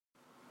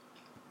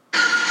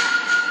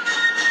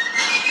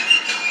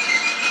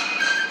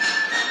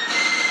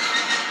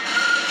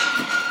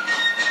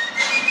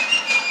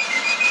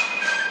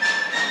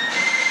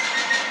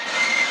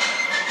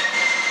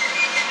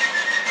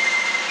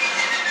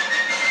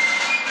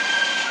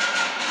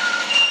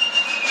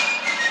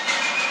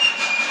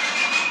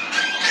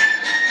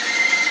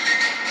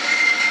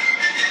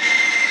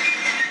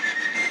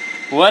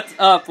What's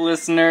up,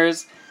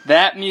 listeners?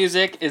 That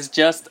music is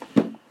just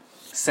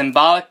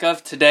symbolic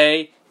of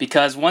today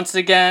because once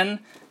again,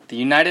 the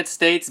United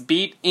States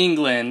beat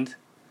England.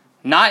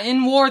 Not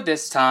in war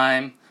this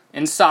time,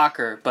 in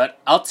soccer, but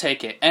I'll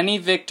take it. Any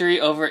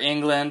victory over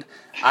England.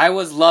 I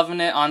was loving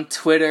it on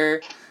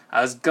Twitter.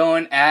 I was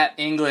going at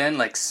England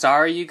like,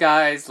 sorry you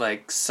guys,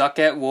 like, suck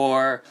at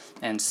war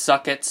and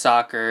suck at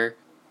soccer.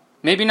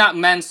 Maybe not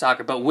men's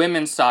soccer, but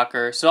women's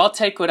soccer, so I'll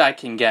take what I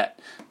can get.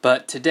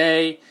 But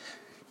today,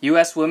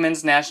 U.S.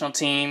 women's national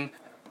team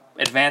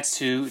advanced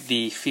to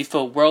the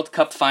FIFA World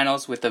Cup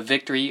finals with a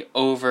victory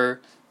over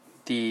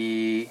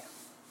the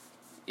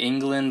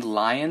England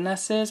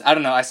Lionesses. I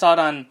don't know, I saw it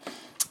on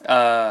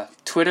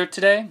Twitter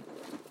today.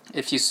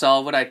 If you saw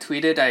what I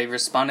tweeted, I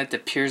responded to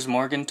Piers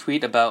Morgan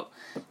tweet about,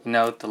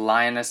 the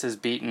Lionesses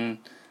beating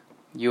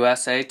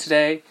USA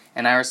today,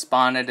 and I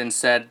responded and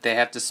said they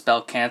have to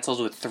spell cancelled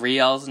with 3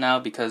 L's now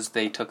because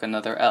they took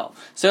another L.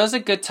 So it was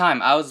a good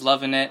time. I was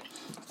loving it.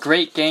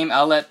 Great game.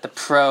 I'll let the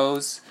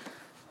pros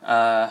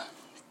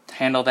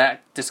handle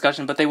that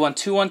discussion, but they won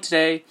 2-1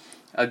 today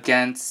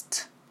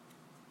against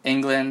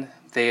England.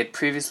 They had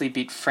previously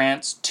beat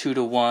France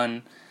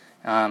 2-1.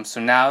 So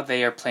now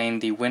they are playing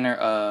the winner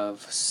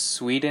of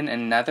Sweden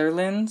and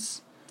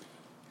Netherlands,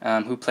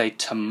 who play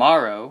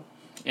tomorrow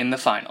in the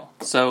final.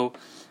 So,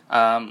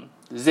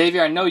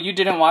 Xavier, I know you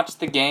didn't watch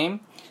the game,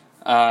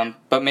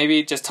 but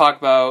maybe just talk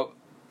about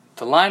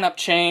the lineup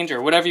change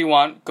or whatever you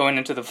want going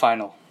into the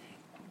final.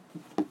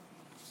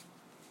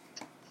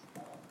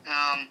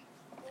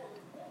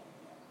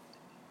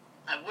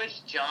 I wish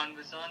John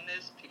was on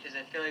this because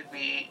I feel like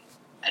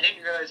I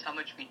didn't realize how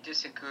much we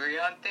disagree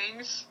on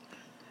things,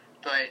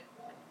 but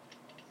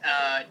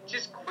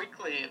just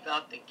quickly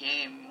about the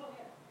game.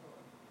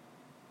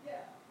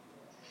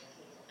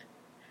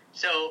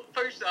 So,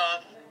 first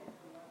off,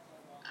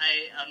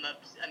 I'm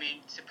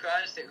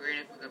surprised that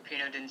Reina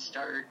Rapinoe didn't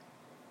start.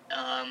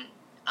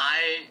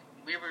 I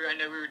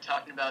know we were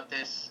talking about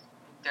this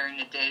during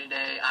the day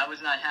today. I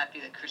was not happy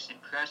that Christen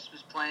Press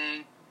was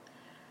playing.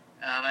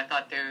 I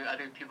thought there were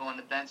other people on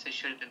the bench that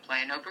should have been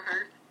playing over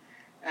her.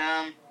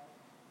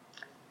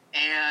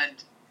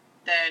 And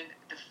then,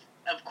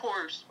 of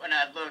course, when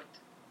I looked,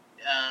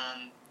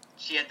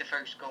 she had the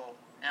first goal.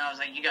 And I was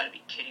like, you gotta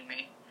be kidding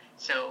me.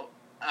 So,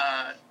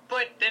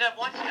 but then I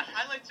watched the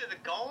highlights of the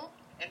goal,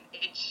 and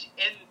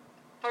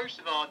first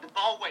of all, the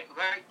ball went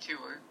right to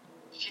her.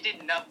 She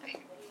did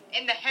nothing.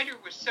 And the header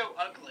was so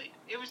ugly.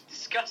 It was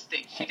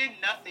disgusting. She did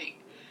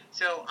nothing.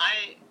 So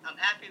I'm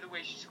happy the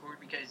way she scored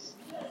because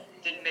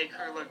it didn't make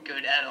her look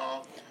good at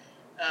all.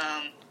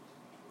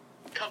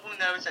 Couple of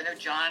notes. I know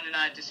John and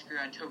I disagree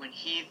on Tobin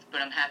Heath,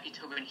 but I'm happy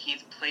Tobin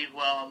Heath played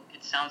well.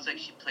 It sounds like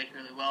she played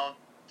really well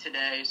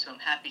today, so I'm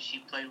happy she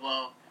played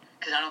well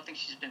because I don't think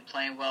she's been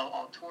playing well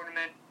all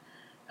tournament.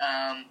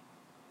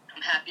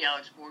 I'm happy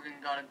Alex Morgan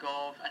got a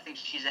goal. I think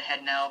she's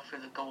ahead now for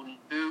the Golden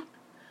Boot.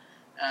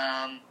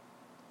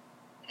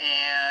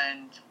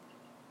 And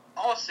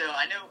also,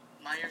 I know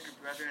my younger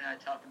brother and I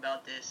talked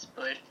about this,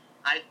 but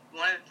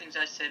one of the things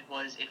I said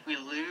was if we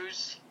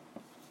lose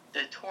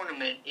the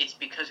tournament, it's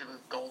because of her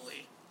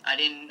goalie. I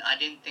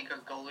didn't think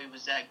her goalie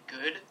was that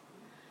good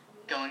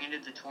going into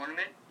the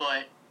tournament,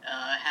 but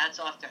hats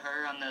off to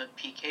her on the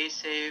PK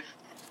save.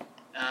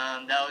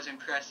 That was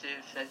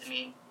impressive.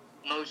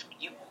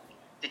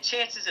 The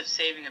chances of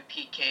saving a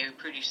PK are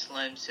pretty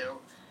slim, so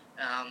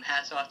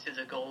hats off to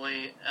the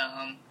goalie.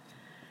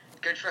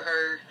 Good for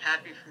her.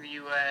 Happy for the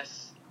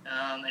U.S.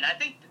 And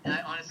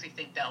I honestly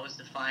think that was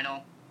the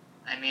final.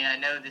 I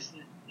know this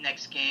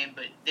next game,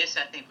 but this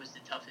I think was the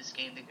toughest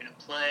game they're going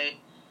to play.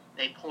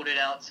 They pulled it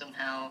out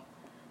somehow.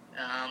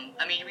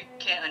 We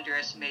can't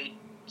underestimate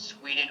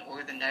Sweden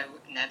or the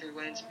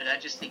Netherlands, but I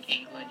just think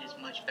England is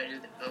much better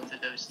than both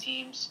of those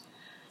teams.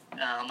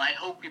 I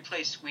hope we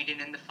play Sweden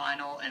in the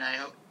final, and I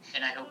hope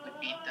we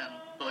beat them.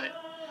 But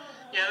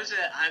yeah,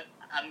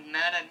 I'm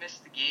mad I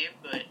missed the game,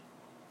 but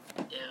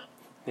yeah.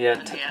 Yeah,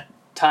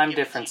 time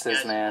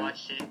differences, man.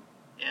 Watched it.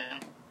 Yeah.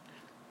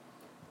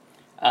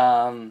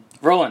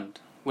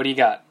 Roland, what do you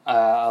got?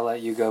 I'll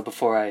let you go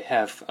before I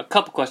have a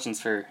couple questions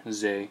for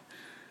Zay.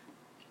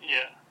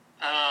 Yeah.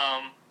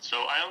 So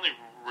I only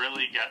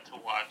really got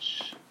to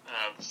watch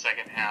the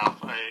second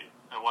half. I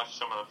watched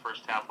some of the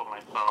first half on my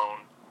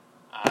phone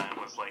and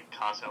was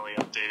constantly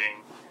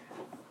updating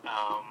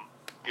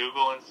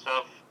Google and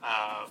stuff.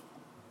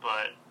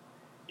 But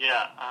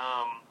yeah,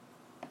 I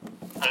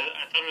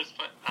thought it was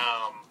fun.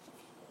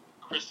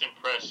 Christen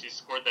Press, she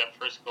scored that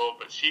first goal,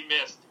 but she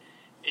missed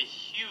a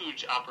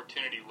huge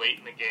opportunity late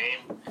in the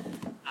game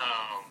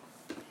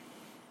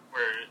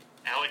where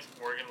Alex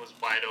Morgan was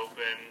wide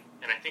open,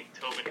 and I think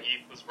Tobin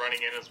Heath was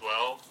running in as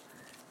well,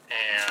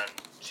 and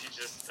she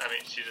decided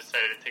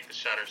to take the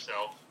shot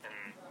herself, and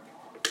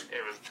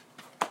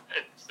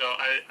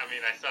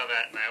I saw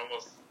that, and I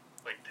almost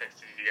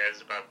texted you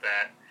guys about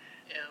that,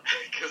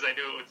 because I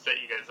knew it would set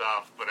you guys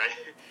off, but I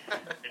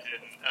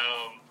didn't.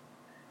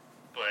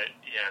 But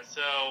yeah,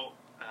 so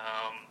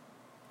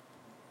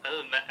other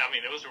than that,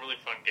 it was a really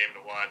fun game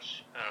to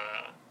watch.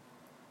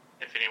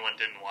 if anyone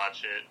didn't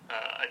watch it,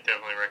 I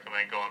definitely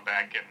recommend going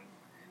back and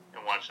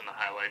watching the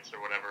highlights or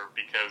whatever,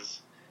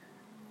 because,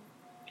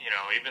 you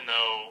know, even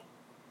though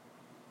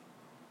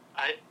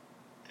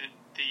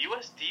the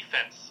U.S.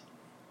 defense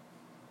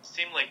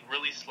seemed like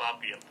really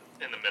sloppy up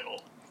in the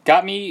middle.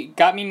 Got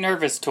me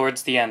nervous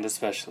towards the end,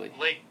 especially.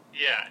 Like,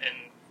 yeah,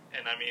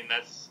 and I mean,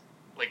 that's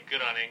like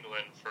good on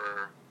England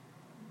for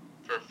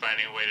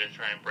finding a way to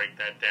try and break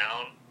that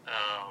down.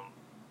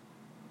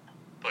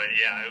 But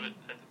yeah,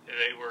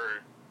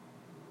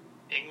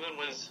 England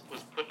was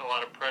putting a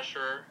lot of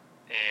pressure,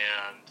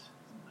 and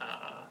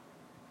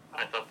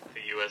I thought that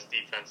the U.S.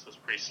 defense was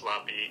pretty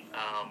sloppy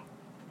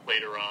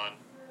later on.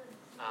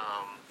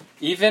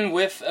 Even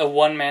with a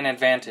one-man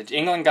advantage,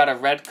 England got a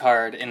red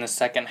card in the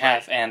second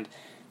half, and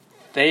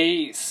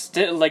they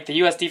still, like, the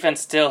U.S. defense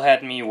still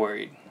had me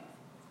worried.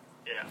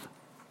 Yeah.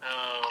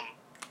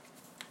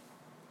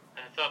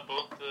 I thought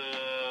both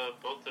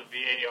the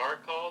VAR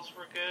calls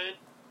were good.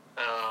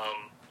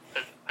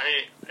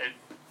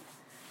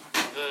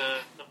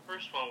 The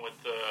first one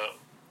with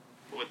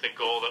the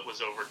goal that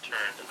was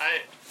overturned,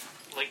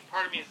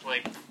 part of me is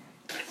like,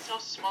 it's so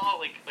small,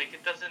 like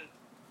it doesn't,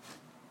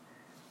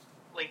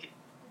 like,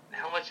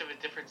 how much of a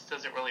difference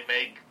does it really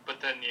make? But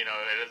then, you know,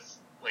 it is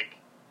like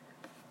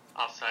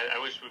offside. I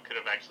wish we could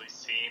have actually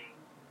seen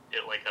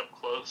it like up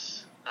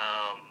close.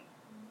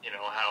 You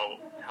know,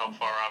 how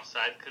far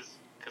offside,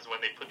 because when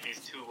they put these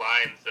two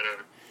lines that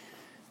are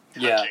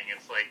touching,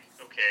 it's like,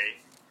 okay,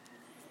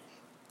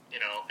 you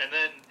know. And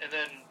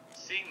then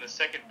seeing the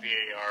second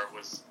VAR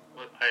was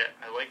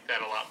I like that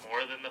a lot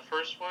more than the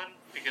first one,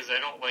 because I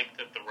don't like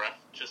that the ref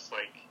just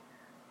like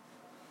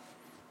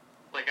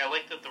I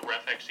like that the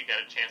ref actually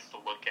got a chance to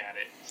look at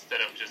it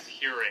instead of just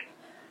hearing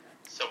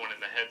someone in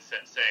the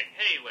headset saying,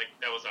 "Hey, like,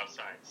 that was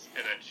offsides,"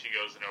 and then she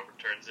goes and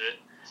overturns it.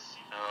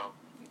 I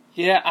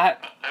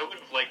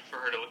would have liked for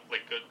her to look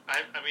like good.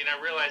 I mean, I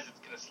realize it's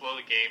going to slow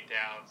the game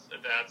down.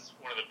 So that's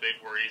one of the big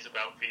worries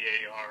about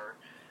VAR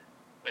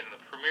in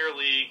the Premier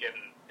League, and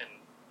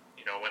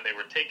you know, when they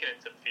were taking it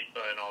to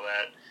FIFA and all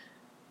that.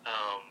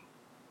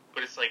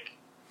 But it's like,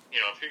 you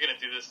know, if you're going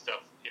to do this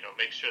stuff, you know,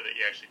 make sure that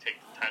you actually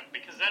take the time,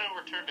 because that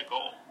overturned a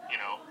goal. You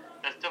know,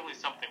 that's definitely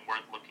something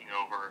worth looking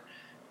over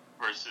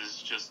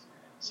versus just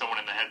someone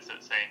in the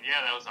headset saying,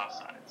 "Yeah, that was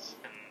offsides,"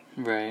 and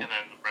then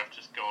the ref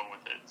just going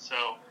with it.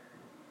 So,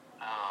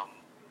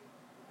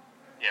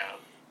 yeah,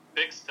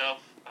 big stuff.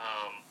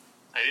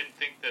 I didn't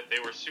think that they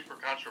were super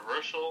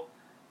controversial,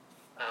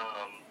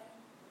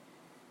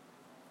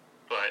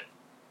 but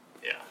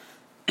yeah.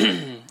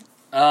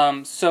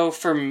 So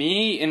for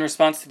me, in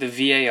response to the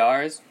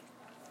VARs,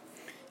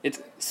 it's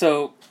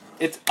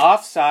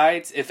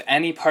offsides if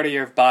any part of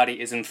your body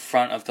is in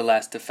front of the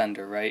last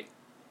defender, right?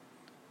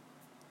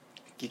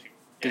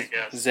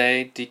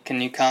 Zay,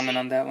 can you comment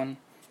on that one?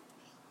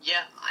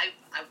 Yeah, I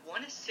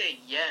want to say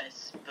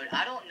yes, but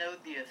I don't know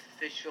the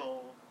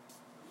official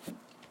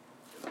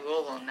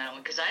rule on that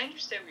one, because I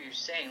understand what you're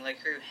saying. Like,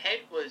 her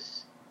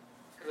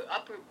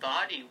upper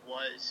body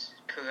was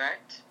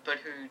correct, but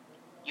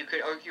you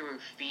could argue her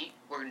feet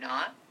were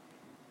not.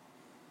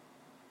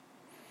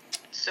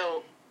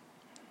 So,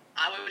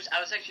 I'm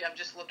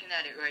just looking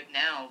at it right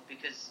now,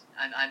 because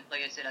I'm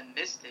like I said, I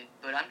missed it,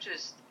 but I'm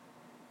just...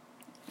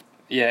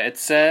 Yeah, it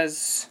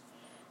says...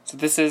 So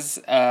this is,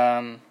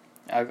 I'll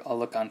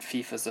look on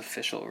FIFA's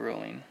official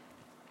ruling.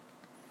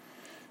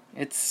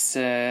 It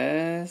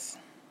says...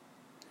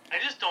 I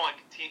just don't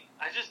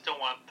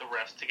want the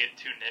refs to get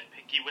too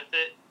nitpicky with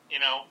it, you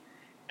know?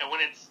 And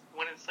when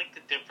it's like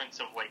the difference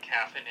of like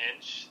half an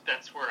inch,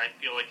 that's where I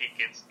feel like it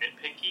gets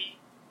nitpicky.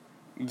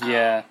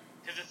 Yeah.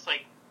 Because it's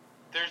like,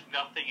 there's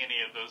nothing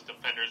any of those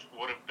defenders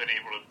would have been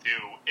able to do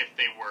if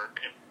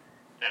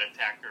that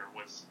attacker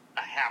was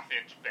a half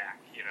inch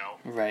back, you know?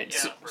 Right.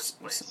 Yeah,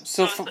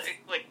 so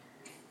like,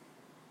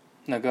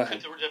 no, go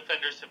ahead. The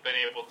defenders have been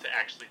able to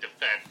actually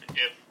defend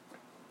if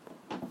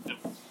the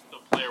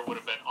player would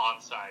have been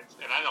onside,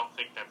 and I don't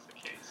think that's the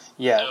case.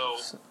 Yeah.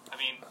 So I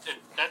mean,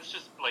 that's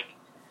just like.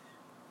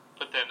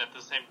 But then at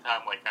the same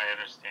time, like, I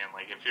understand,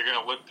 like, if you're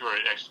gonna look through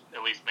it,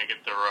 at least make it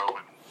thorough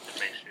and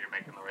make sure you're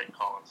making the right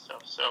call and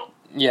stuff. So.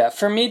 Yeah,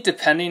 for me,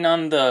 depending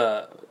on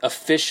the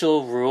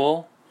official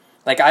rule,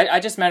 like,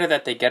 I just matter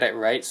that they get it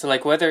right. So,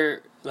 like,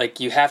 whether, like,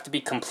 you have to be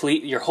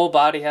complete, your whole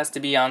body has to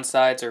be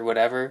onside or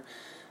whatever,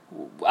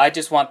 I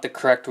just want the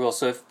correct rule.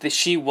 So if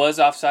she was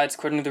offsides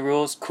according to the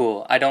rules,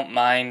 cool. I don't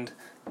mind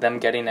them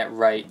getting it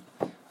right.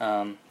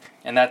 And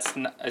that's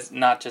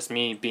not just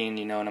me being,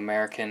 you know, an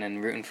American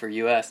and rooting for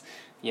U.S.,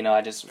 you know,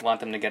 I just want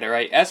them to get it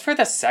right. As for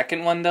the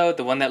second one, though,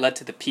 the one that led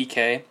to the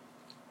PK,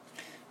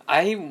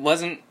 I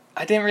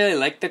didn't really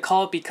like the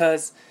call,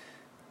 because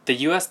the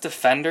U.S.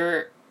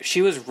 defender,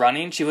 she was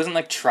running. She wasn't,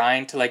 like,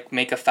 trying to, like,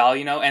 make a foul,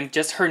 you know, and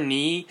just her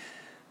knee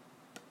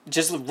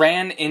just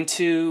ran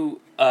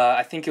into,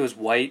 I think it was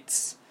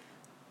White's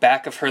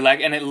back of her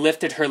leg, and it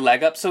lifted her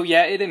leg up. So,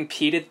 yeah, it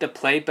impeded the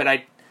play, but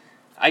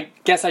I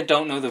guess I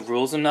don't know the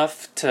rules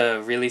enough to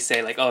really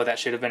say, like, oh, that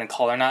should have been a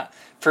call or not.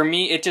 For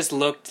me, it just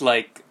looked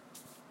like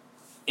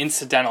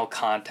incidental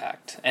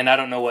contact, and I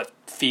don't know what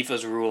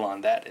FIFA's rule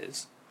on that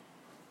is.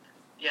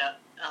 Yeah.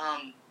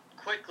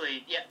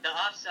 Quickly, the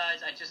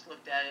offsides. I just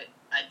looked at it.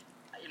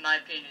 In my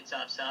opinion, it's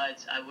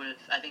offsides.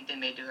 I think they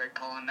made the right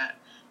call on that.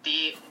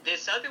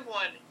 This other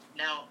one.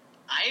 Now,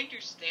 I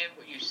understand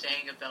what you're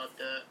saying about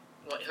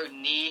her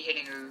knee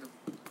hitting her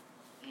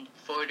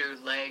foot or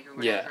leg or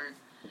whatever.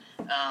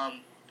 Yeah.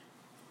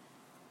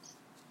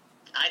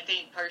 I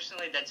think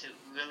personally that's a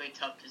really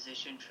tough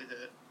position for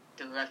the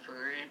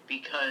referee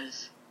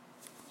because,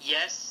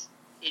 yes,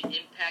 it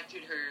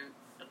impacted her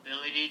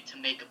ability to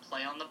make a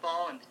play on the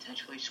ball and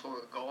potentially score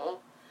a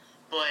goal,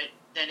 but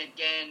then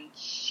again,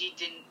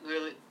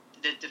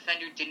 the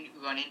defender didn't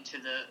run into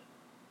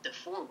the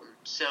forward,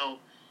 so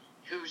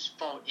whose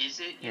fault is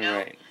it, you know?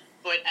 Right.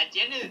 But at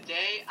the end of the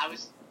day, I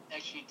was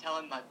actually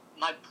telling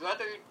my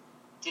brother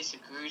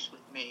disagrees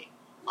with me.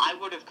 I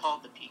would have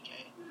called the PK.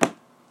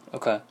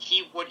 Okay.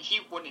 He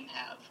wouldn't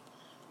have.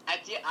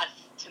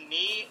 To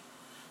me,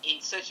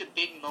 in such a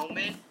big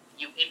moment,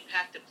 you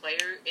impact the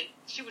player, and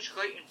she was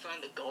right in front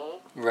of the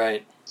goal.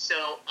 Right.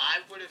 So I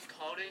would have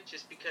called it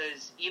just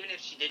because, even if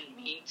she didn't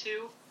mean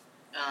to.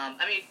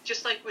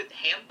 Just like with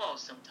handball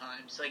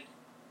sometimes, like,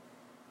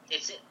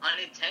 it's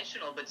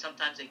unintentional, but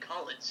sometimes they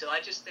call it. So I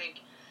just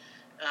think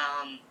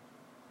I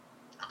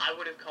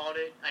would have called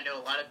it. I know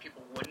a lot of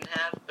people wouldn't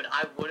have, but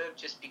I would have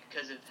just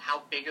because of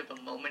how big of a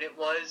moment it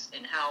was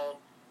and how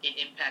it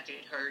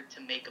impacted her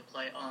to make a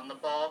play on the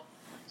ball.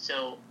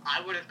 So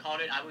I would have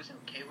called it. I was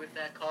okay with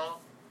that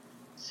call.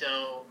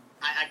 So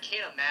I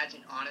can't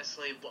imagine,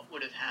 honestly, what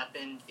would have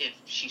happened if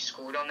she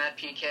scored on that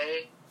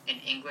PK and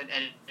England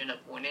ended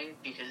up winning,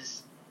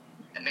 because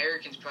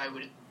Americans probably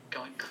would have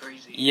gone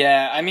crazy.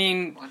 Yeah, I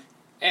mean,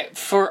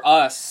 for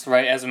us,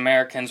 right, as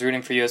Americans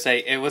rooting for USA,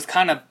 it was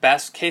kind of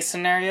best case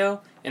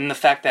scenario in the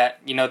fact that,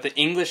 you know, the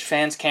English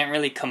fans can't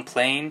really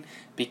complain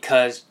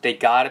because they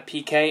got a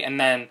PK, and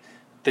then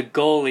the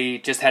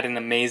goalie just had an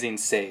amazing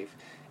save.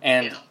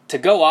 And to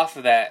go off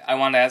of that, I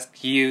want to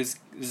ask you,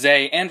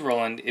 Zay and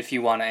Roland, if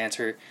you want to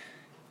answer,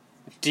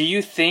 do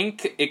you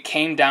think it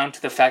came down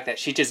to the fact that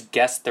she just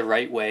guessed the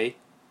right way?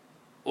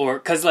 Or,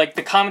 because, like,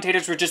 the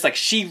commentators were just like,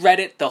 she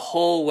read it the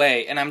whole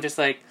way. And I'm just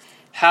like,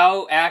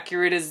 how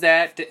accurate is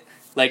that?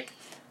 Like,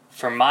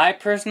 from my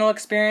personal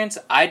experience,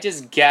 I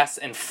just guess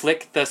and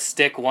flick the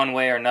stick one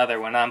way or another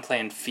when I'm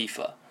playing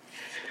FIFA.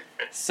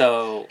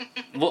 So,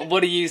 what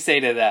do you say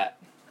to that?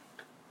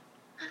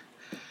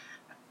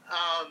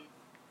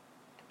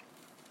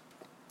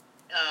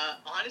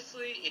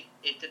 Honestly,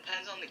 it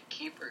depends on the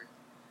keeper.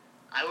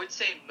 I would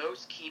say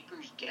most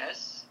keepers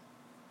guess,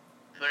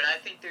 but I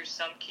think there's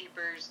some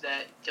keepers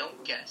that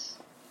don't guess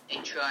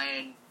and try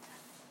and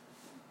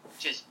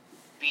just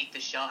beat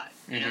the shot.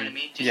 You know what I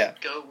mean? Just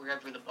go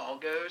wherever the ball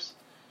goes.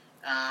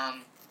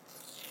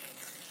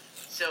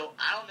 So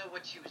I don't know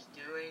what she was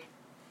doing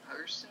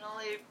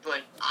personally,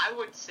 but I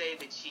would say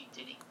that she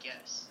didn't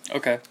guess.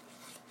 Okay.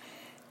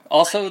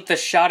 Also, the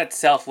shot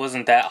itself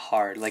wasn't that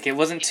hard. Like, it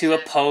wasn't to a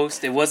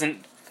post. It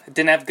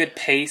didn't have good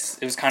pace.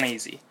 It was kind of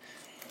easy.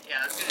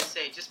 Yeah, I was going to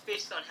say, just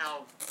based on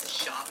how the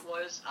shot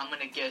was, I'm going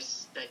to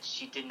guess that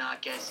she did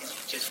not guess and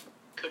she just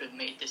could have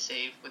made the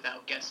save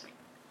without guessing.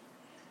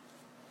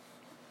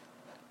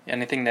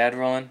 Anything to add,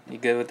 Roland? You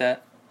good with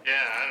that? Yeah,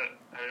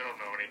 I don't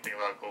know anything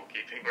about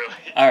goalkeeping, really.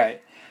 All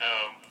right.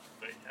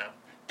 But yeah.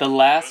 The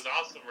last... It was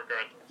awesome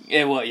regardless.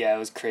 It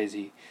was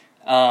crazy.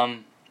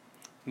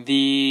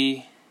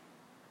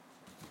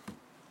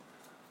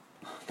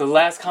 The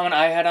last comment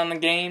I had on the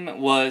game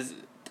was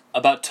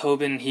about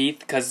Tobin Heath,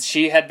 because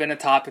she had been a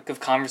topic of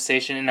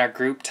conversation in our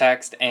group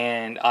text,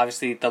 and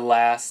obviously the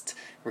last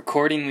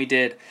recording we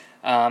did.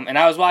 And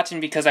I was watching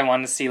because I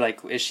wanted to see,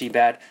 like, is she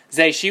bad?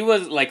 Zay, she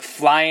was, like,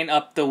 flying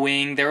up the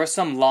wing. There were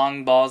some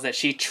long balls that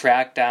she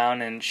tracked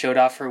down and showed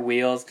off her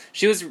wheels.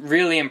 She was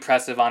really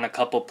impressive on a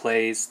couple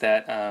plays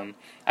that,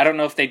 I don't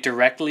know if they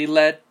directly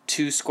led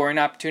to scoring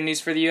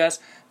opportunities for the U.S.,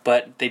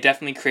 but they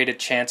definitely created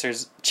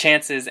chances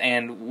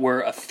and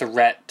were a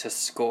threat to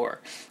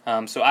score.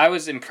 So I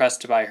was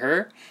impressed by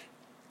her,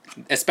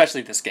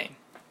 especially this game.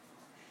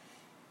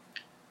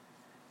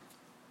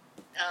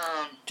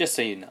 Just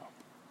so you know.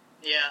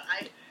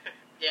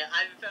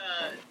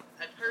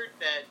 I've heard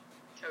that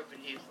Tobin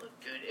Heath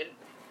looked good, and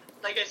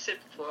like I said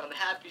before, I'm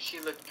happy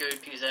she looked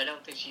good because I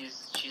don't think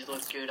she's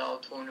looked good all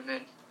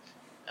tournament.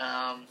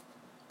 But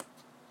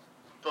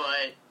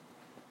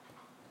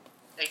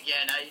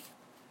again,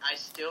 I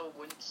still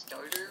wouldn't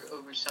start her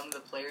over some of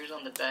the players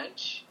on the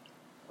bench.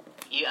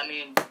 Yeah, I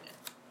mean,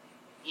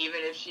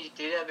 even if she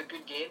did have a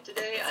good game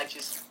today, I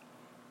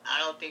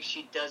don't think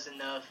she does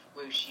enough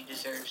where she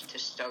deserves to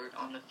start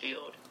on the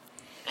field.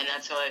 And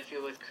that's how I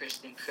feel with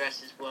Christen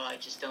Press as well. I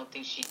just don't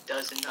think she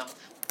does enough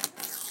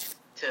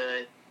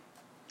to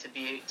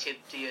be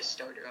a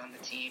starter on the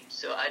team.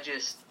 So I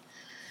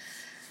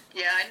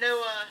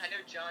know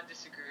John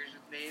disagrees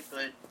with me,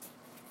 but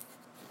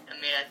I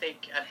mean, I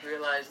think I've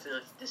realized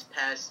this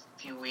past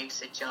few weeks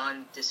that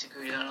John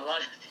disagreed on a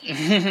lot of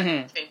things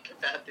I think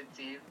about the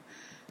team.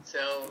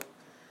 So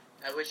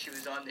I wish he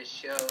was on this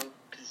show,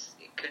 because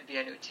could be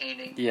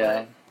entertaining.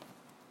 Yeah.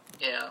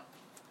 But, yeah.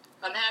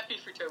 I'm happy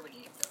for Tobin,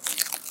 though.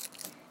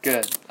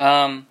 Good.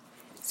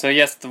 So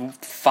yes, the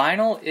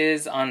final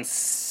is on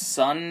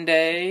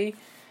Sunday.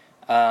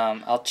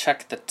 I'll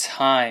check the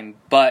time,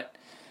 but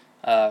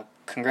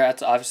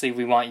congrats. Obviously,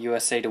 we want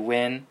USA to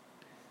win,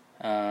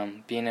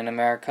 being in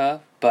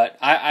America. But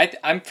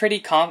I'm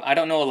pretty I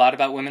don't know a lot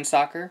about women's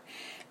soccer,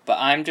 but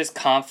I'm just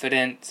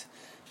confident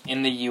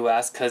in the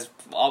U.S. because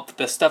all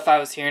the stuff I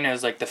was hearing, it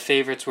was like the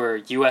favorites were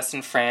U.S.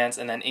 and France,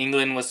 and then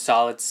England was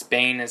solid,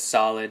 Spain is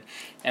solid,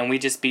 and we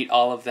just beat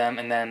all of them.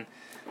 And then,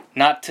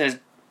 not to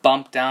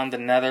bump down the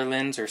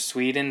Netherlands or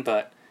Sweden,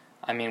 but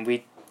I mean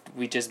we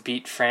just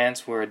beat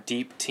France. We're a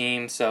deep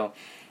team, so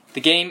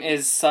the game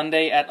is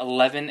Sunday at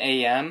 11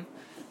 a.m.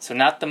 So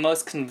not the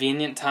most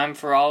convenient time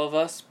for all of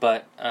us,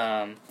 but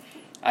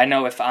I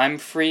know if I'm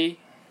free,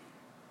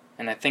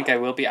 and I think I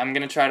will be, I'm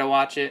gonna try to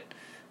watch it.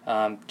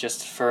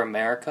 Just for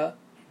America.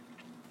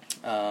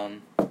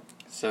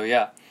 So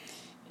yeah.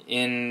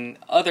 In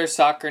other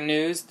soccer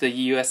news, the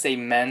USA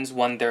men's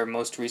won their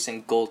most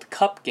recent Gold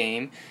Cup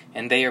game,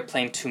 and they are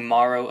playing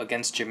tomorrow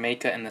against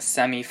Jamaica in the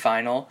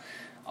semifinal.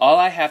 All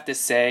I have to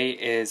say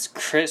is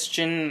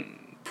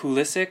Christian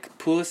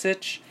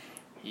Pulisic,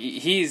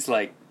 he's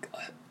like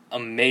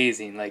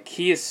amazing. Like,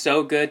 he is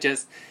so good.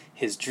 Just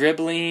his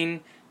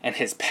dribbling and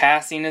his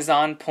passing is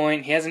on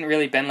point. He hasn't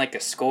really been like a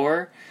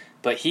scorer,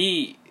 but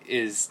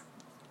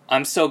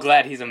I'm so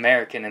glad he's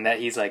American and that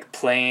he's like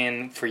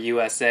playing for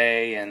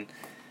USA, and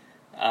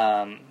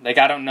like,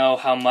 I don't know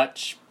how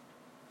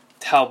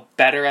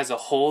better as a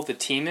whole the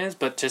team is,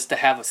 but just to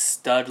have a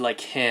stud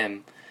like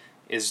him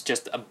is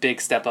just a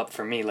big step up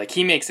for me. Like,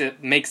 he makes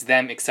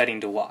them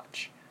exciting to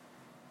watch.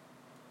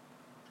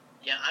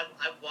 Yeah,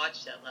 I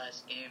watched that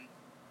last game.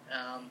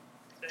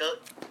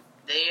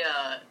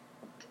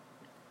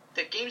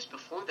 The games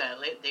before that,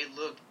 they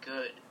looked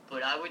good,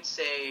 but I would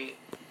say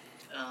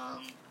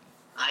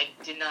I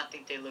did not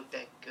think they looked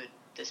that good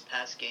this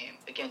past game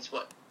against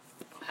what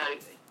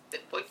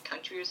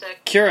country was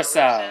that?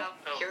 Curacao.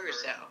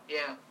 Curacao.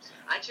 Yeah.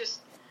 I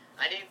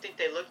didn't think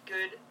they looked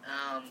good.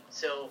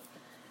 So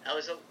I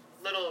was a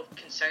little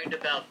concerned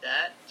about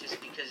that,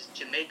 just because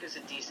Jamaica's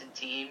a decent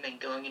team, and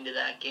going into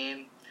that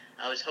game,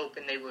 I was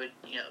hoping they would,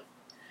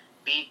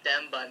 beat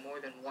them by more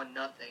than 1-0.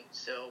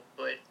 So,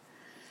 but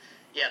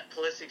yeah,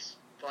 Pulisic's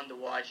fun to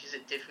watch. He's a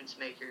difference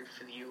maker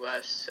for the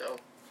U.S. So,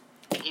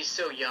 and he's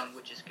so young,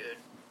 which is good.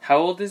 How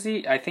old is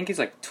he? I think he's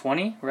like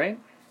 20, right?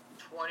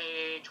 20,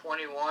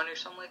 21 or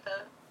something like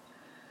that.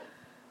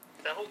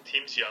 That whole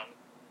team's young.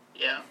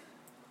 Yeah.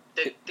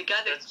 The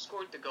guy that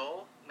scored the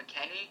goal,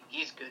 McKennie,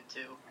 he's good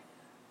too.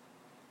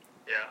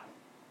 Yeah.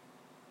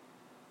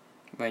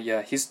 But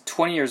yeah, he's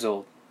 20 years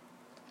old.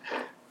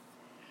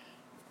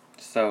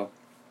 So,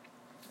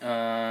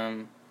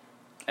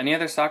 any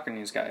other soccer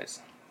news,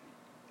 guys?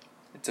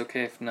 It's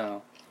okay if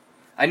no.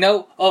 I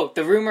know,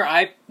 the rumor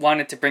I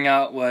wanted to bring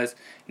out was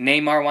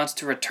Neymar wants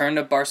to return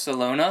to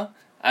Barcelona.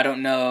 I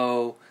don't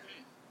know,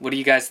 what do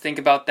you guys think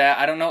about that?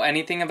 I don't know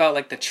anything about,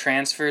 like, the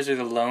transfers or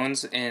the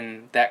loans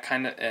in that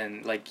kind of,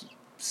 and, like,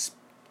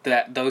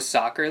 those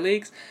soccer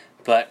leagues,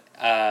 but,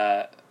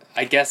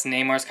 I guess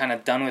Neymar's kind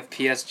of done with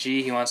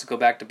PSG. He wants to go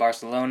back to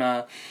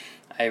Barcelona.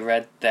 I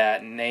read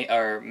that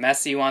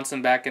Messi wants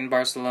him back in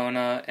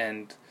Barcelona,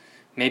 and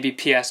maybe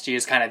PSG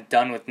is kind of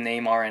done with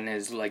Neymar and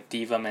his, like,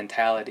 diva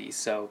mentality.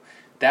 So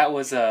that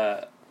was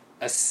a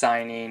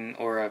signing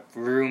or a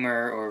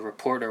rumor or a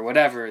report or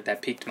whatever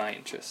that piqued my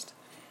interest.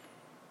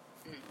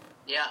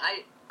 Yeah,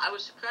 I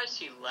was surprised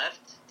he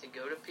left to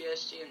go to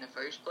PSG in the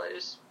first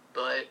place,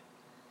 but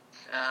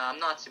I'm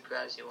not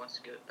surprised he wants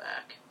to go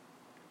back.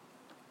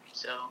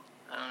 So,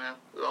 I don't know.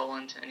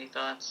 Roland, any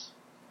thoughts?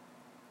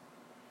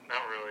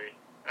 Not really.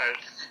 I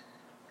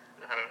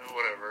don't know,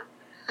 whatever.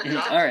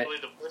 All right.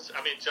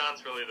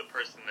 John's really the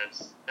person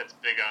that's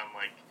big on,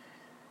 like,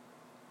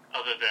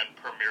 other than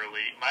Premier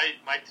League.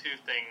 My two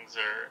things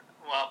are,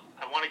 well,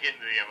 I want to get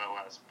into the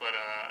MLS, but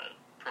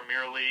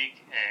Premier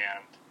League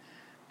and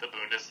the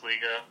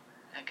Bundesliga.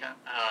 Okay.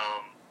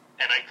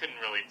 And I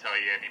couldn't really tell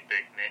you any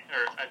big name,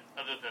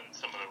 other than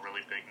some of the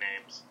really big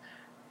names.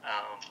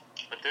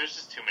 But there's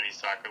just too many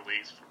soccer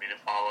leagues for me to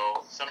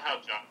follow.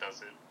 Somehow John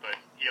does it, but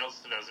he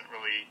also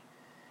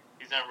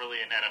he's not really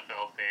an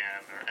NFL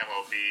fan or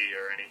MLB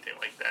or anything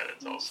like that.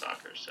 It's all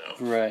soccer, so.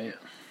 Right.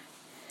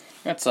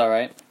 That's all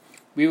right.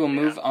 We will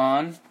move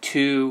on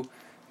to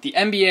the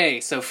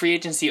NBA. So free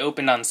agency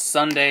opened on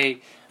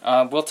Sunday.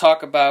 We'll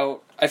talk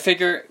about, I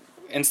figure,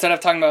 instead of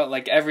talking about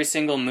like every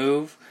single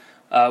move,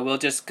 we'll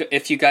just,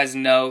 if you guys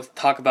know,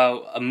 talk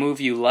about a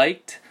move you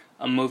liked,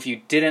 a move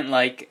you didn't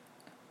like,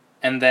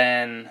 and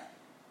then,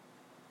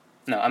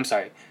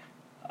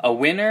 a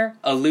winner,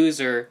 a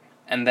loser,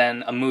 and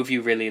then a move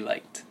you really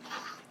liked.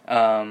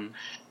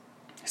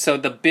 So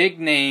the big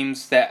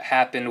names that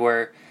happened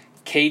were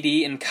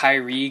KD and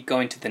Kyrie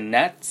going to the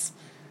Nets,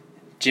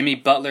 Jimmy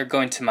Butler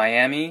going to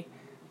Miami,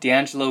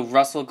 D'Angelo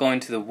Russell going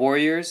to the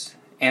Warriors,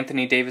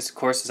 Anthony Davis, of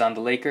course, is on the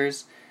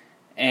Lakers,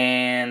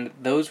 and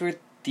those were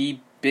the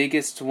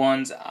biggest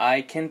ones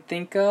I can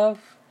think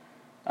of.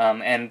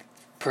 And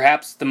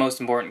perhaps the most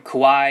important,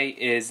 Kawhi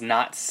is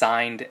not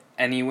signed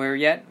anywhere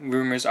yet.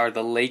 Rumors are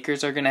the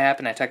Lakers are going to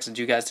happen. I texted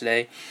you guys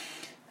today.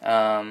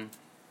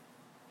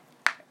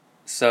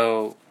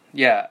 So,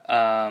 yeah.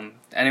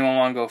 Anyone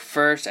want to go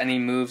first? Any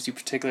moves you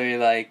particularly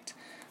liked?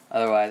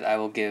 Otherwise, I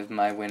will give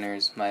my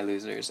winners, my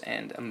losers,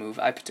 and a move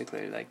I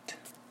particularly liked.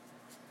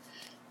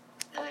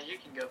 You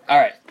can go. All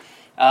right.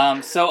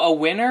 So a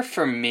winner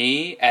for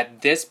me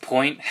at this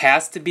point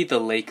has to be the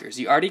Lakers.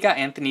 You already got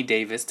Anthony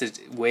Davis to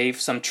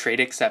waive some trade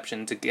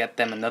exception to get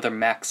them another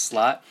max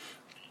slot.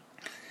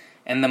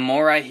 And the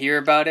more I hear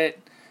about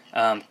it,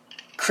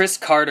 Chris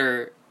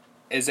Carter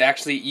is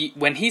actually,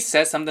 when he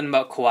says something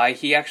about Kawhi,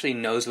 he actually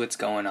knows what's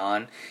going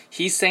on.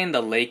 He's saying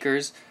the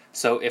Lakers.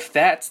 So if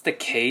that's the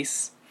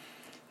case,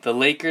 the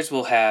Lakers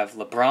will have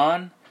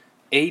LeBron,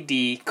 AD,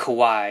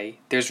 Kawhi.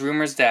 There's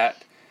rumors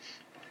that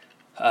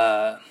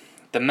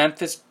the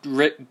Memphis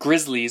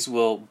Grizzlies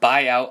will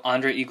buy out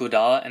Andre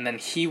Iguodala, and then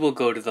he will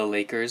go to the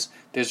Lakers.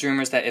 There's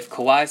rumors that if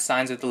Kawhi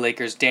signs with the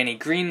Lakers, Danny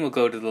Green will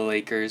go to the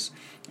Lakers.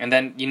 And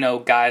then,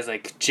 guys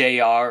like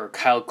JR or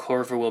Kyle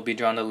Korver will be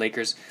drawn to the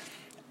Lakers.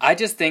 I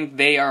just think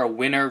they are a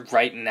winner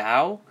right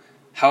now.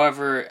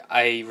 However,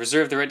 I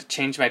reserve the right to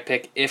change my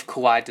pick if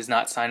Kawhi does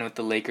not sign with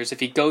the Lakers. If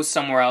he goes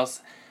somewhere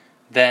else,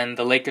 then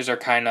the Lakers are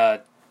kind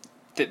of...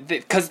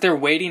 Because they're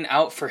waiting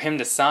out for him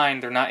to sign,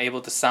 they're not able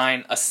to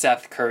sign a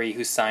Seth Curry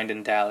who signed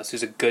in Dallas,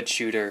 who's a good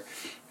shooter.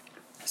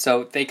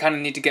 So they kind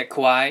of need to get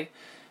Kawhi.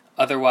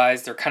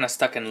 Otherwise, they're kind of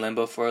stuck in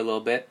limbo for a little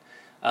bit.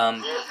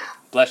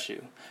 Bless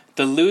you.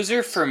 The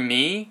loser for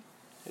me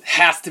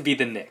has to be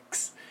the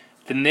Knicks.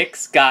 The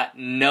Knicks got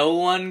no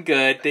one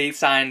good. They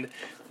signed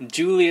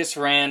Julius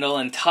Randle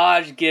and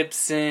Taj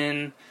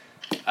Gibson.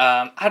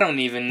 I don't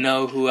even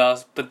know who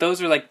else, but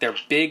those are like their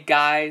big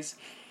guys.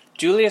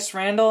 Julius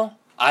Randle,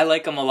 I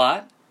like him a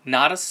lot.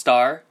 Not a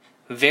star.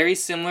 Very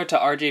similar to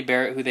RJ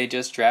Barrett, who they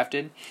just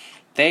drafted.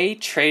 They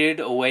traded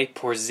away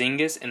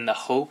Porzingis in the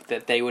hope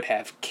that they would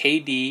have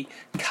KD,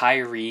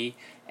 Kyrie,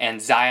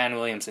 and Zion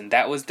Williamson.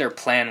 That was their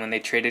plan when they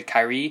traded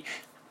Kyrie.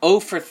 0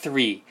 for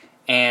 3.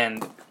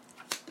 And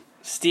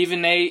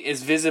Stephen A.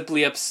 is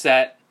visibly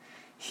upset.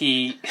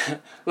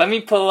 Let me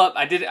pull up.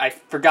 I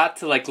forgot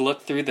to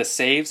look through the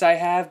saves I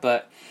have,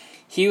 but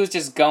he was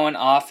just going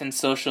off in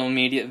social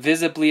media,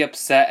 visibly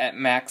upset at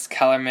Max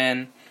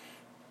Kellerman.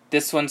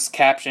 This one's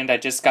captioned, "I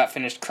just got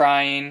finished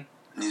crying."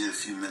 Needed a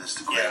few minutes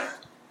to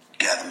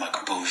gather my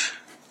composure.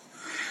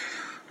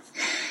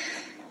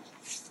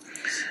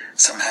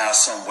 Somehow,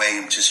 some way,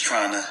 I'm just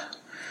trying to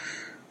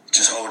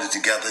hold it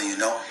together,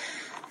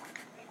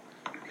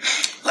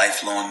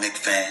 Lifelong Knicks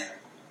fan.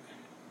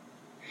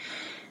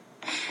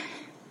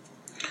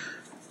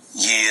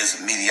 Years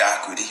of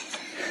mediocrity.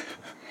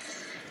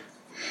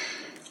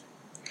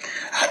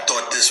 I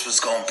thought this was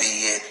going to be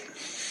it.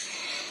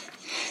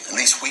 At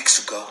least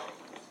weeks ago.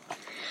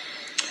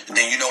 And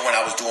then when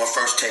I was doing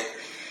First Take,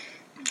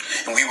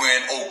 and we were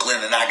in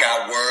Oakland, and I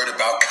got word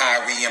about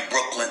Kyrie in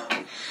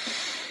Brooklyn.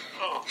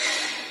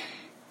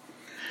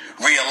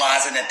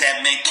 Realizing that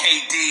meant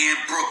KD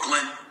in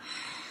Brooklyn.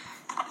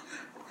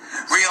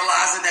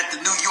 Realizing that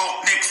the New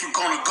York Knicks were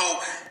going to go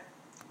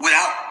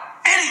without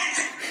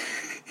anything.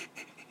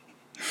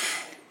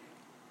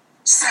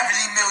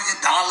 $70 million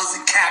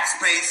in cap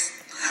space.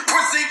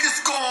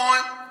 Porzingis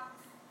gone.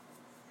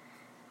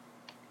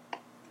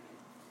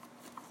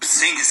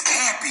 Porzingis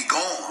can't be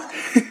gone.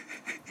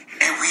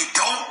 And we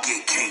don't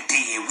get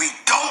KD, and we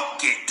don't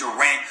get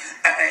Durant,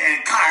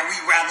 and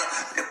Kyrie rather.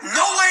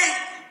 No way.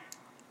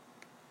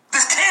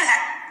 This can't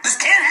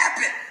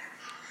happen.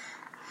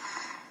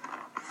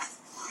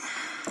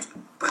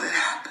 But it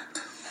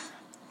happened.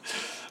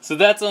 So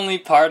that's only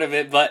part of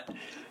it, but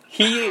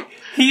he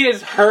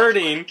is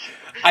hurting.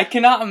 I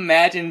cannot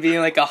imagine being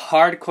a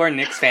hardcore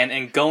Knicks fan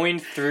and going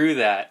through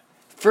that.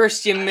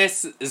 First you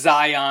miss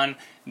Zion,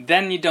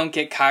 then you don't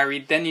get Kyrie,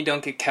 then you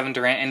don't get Kevin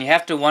Durant, and you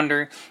have to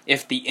wonder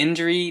if the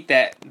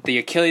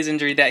Achilles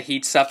injury that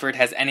he suffered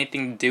has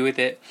anything to do with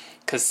it.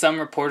 Because some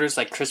reporters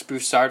like Chris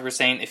Broussard were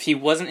saying if he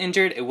wasn't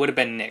injured, it would have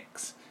been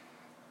Knicks.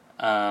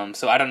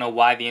 So I don't know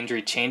why the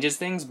injury changes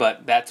things,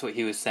 but that's what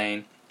he was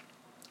saying.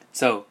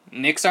 So,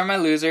 Knicks are my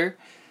loser.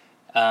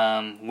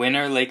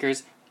 Winner,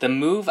 Lakers. The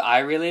move I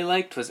really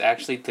liked was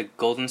actually the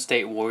Golden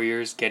State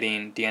Warriors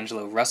getting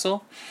D'Angelo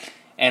Russell.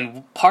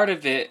 And part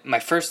of it, my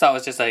first thought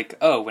was just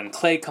when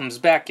Clay comes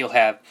back, you'll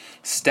have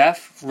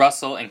Steph,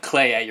 Russell, and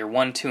Clay at your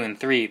 1, 2, and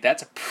 3.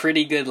 That's a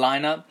pretty good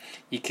lineup.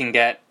 You can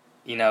get,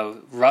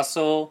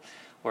 Russell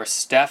or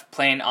Steph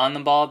playing on the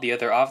ball, the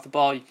other off the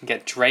ball. You can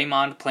get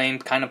Draymond playing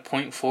kind of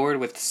point forward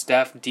with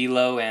Steph,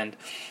 D'Lo, and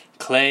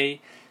Clay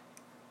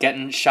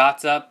getting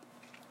shots up.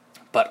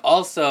 But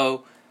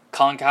also,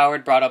 Colin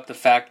Cowherd brought up the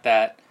fact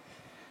that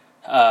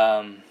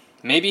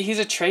maybe he's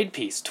a trade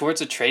piece.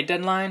 Towards a trade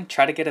deadline,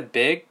 try to get a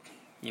big.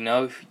 You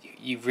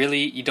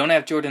don't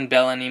have Jordan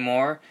Bell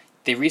anymore.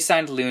 They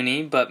re-signed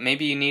Looney, but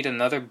maybe you need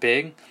another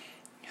big.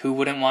 Who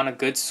wouldn't want a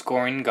good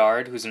scoring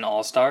guard who's an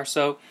all-star?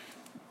 So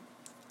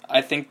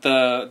I think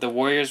the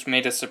Warriors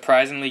made a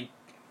surprising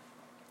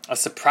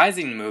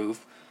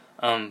move.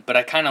 But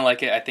I kind of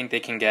like it. I think they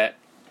can get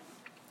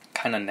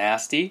kind of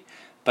nasty.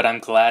 But I'm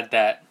glad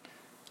that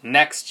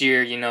next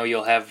year,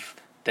 you'll have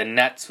the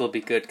Nets will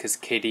be good because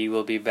KD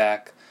will be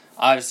back.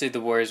 Obviously, the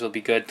Warriors will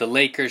be good. The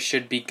Lakers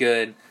should be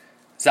good.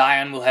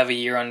 Zion will have a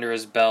year under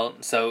his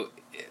belt. So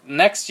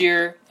next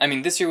year,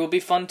 this year will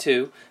be fun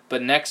too,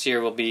 but next year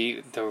will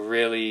be the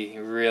really,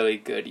 really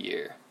good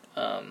year.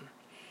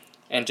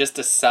 And just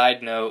a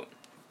side note,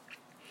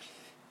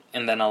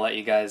 and then I'll let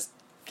you guys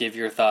give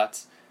your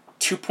thoughts.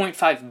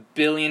 $2.5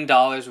 billion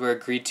were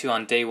agreed to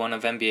on day one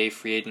of NBA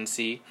free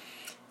agency.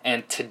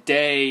 And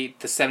today,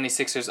 the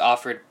 76ers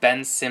offered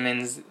Ben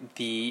Simmons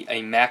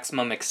a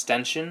maximum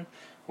extension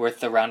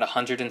worth around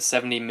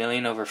 $170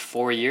 million over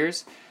 4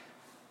 years.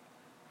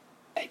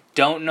 I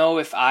don't know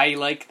if I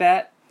like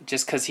that,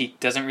 just because he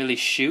doesn't really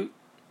shoot.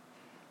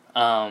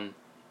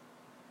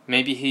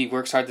 Maybe he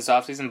works hard this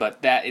offseason,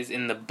 but that is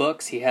in the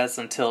books. He has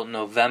until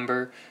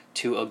November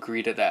to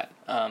agree to that.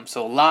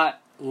 So a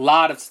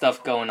lot of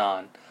stuff going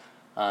on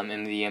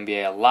in the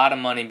NBA. A lot of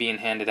money being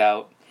handed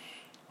out,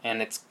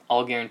 and it's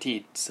all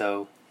guaranteed.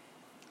 So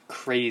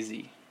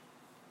crazy.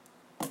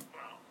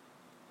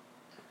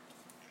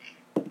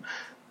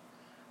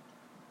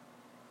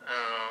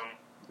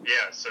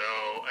 Yeah, so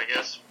I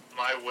guess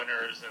my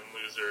winners and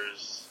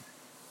losers,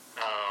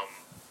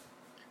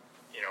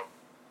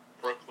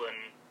 Brooklyn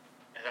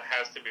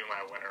has to be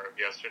my winner of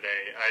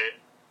yesterday.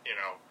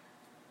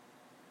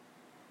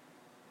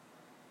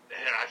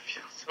 And I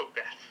feel so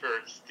bad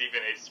for Stephen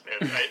A.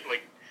 Smith.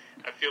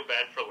 I feel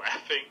bad for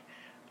laughing,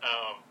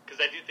 because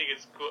I do think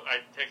it's cool.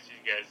 I texted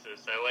you guys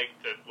this. I like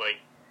that,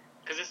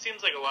 because it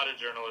seems like a lot of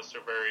journalists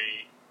are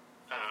very,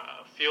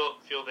 feel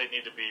they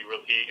need to be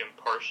really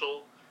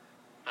impartial,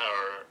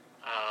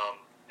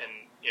 and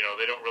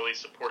they don't really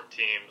support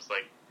teams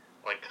like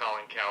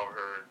Colin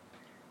Cowherd.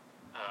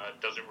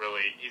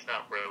 He's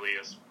not really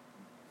a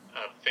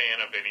fan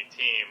of any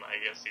team. I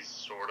guess he's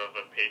sort of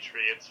a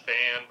Patriots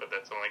fan, but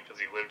that's only because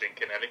he lived in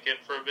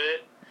Connecticut for a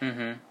bit.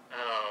 Mm-hmm.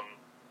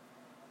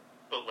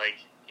 But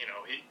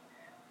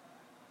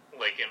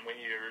and when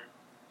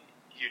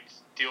you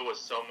deal with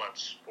so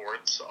much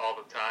sports all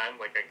the time,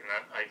 I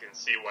can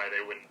see why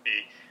they wouldn't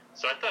be.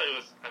 So I thought it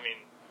was.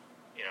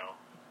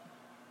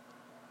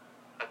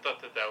 I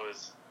thought that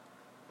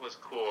was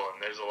cool,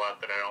 and there's a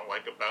lot that I don't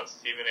like about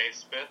Stephen A.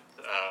 Smith,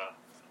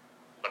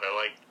 but I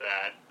liked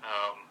that.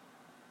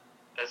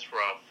 That's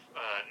rough.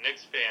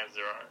 Knicks fans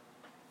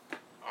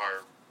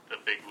are the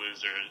big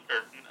losers,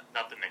 or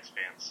not the Knicks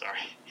fans.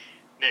 Sorry,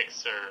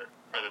 Knicks are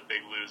the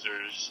big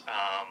losers.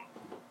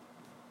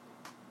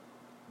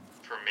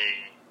 For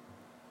me,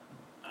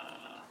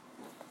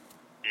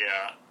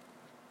 yeah,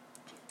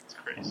 it's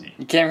crazy.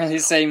 You can't really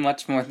say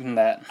much more than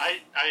that. You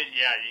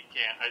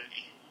can't.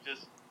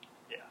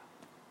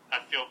 I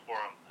feel for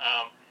him.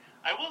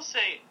 I will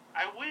say,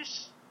 I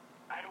wish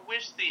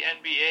the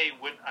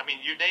NBA would.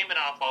 You're naming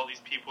off all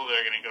these people that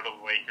are going to go to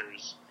the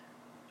Lakers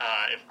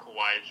if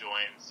Kawhi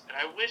joins, and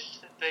I wish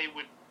that they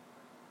would.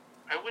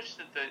 I wish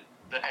that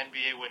the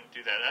NBA wouldn't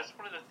do that. That's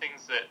one of the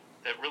things that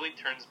really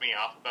turns me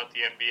off about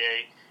the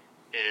NBA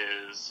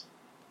is.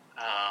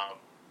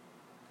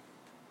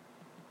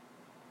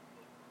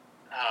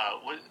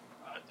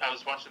 I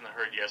was watching The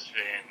Herd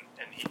yesterday,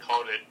 and he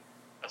called it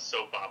a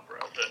soap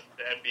opera. The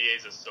NBA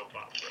is a soap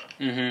opera.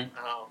 Mm-hmm.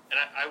 And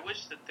I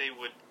wish that it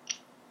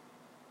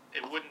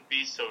wouldn't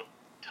be so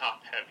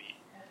top heavy.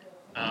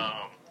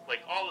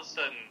 All of a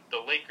sudden, the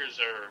Lakers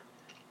are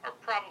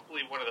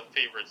probably one of the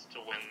favorites to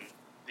win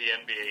the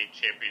NBA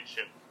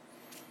championship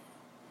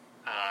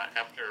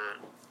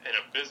after an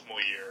abysmal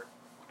year,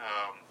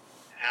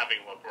 having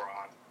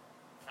LeBron.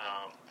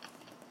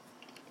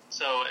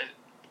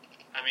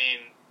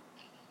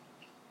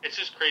 It's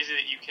just crazy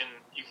that you can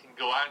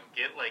go out and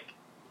get like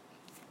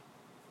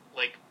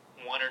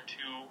one or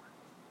two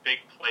big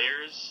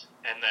players,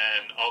 and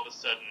then all of a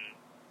sudden,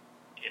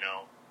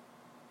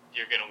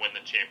 you're going to win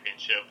the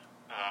championship,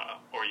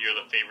 or you're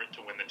the favorite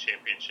to win the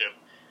championship,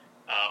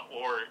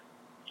 or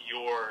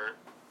you're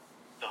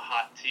the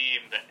hot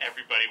team that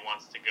everybody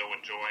wants to go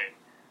and join.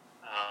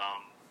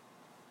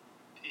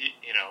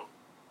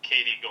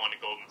 KD going to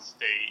Golden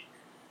State,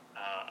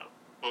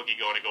 Boogie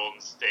going to Golden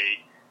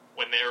State,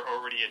 when they're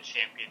already a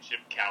championship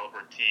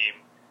caliber team.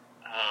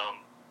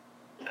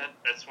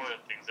 That's one of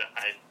the things that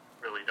I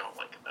really don't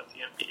like about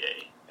the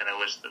NBA, and I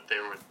wish that they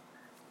would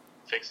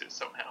fix it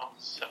somehow.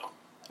 So,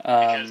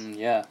 because,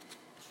 yeah,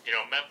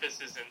 Memphis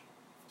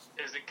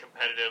isn't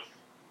competitive.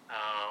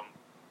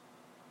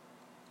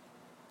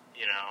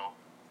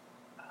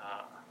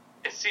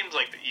 It seems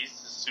like the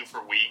East is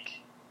super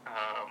weak.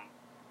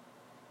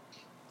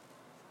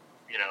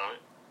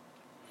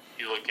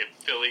 You look at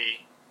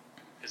Philly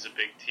is a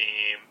big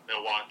team.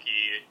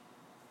 Milwaukee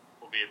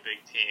will be a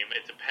big team.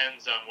 It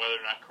depends on whether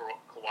or not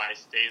Kawhi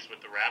stays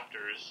with the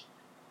Raptors.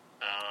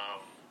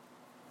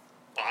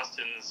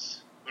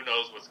 Boston's, who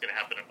knows what's going to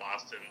happen in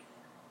Boston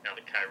now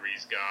that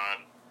Kyrie's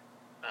gone.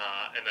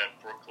 And then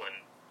Brooklyn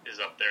is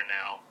up there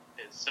now.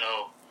 And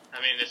so,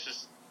 it's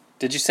just...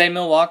 Did you say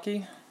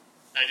Milwaukee?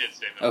 I did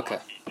say Milwaukee,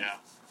 okay. Yeah.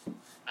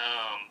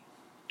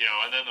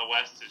 and then the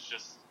West is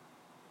just,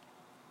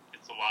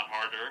 it's a lot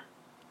harder.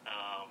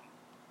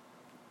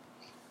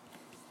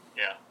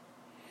 Yeah.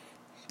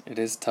 It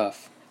is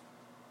tough.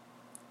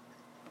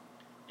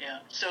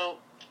 Yeah. So,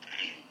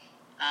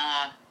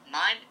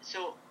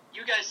 so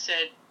you guys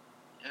said,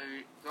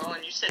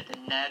 Roland, you said the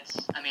Nets.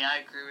 I mean, I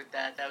agree with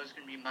that. That was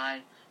going to be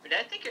mine. But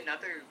I think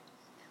another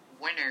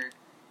winner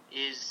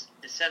is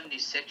the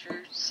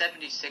 76ers.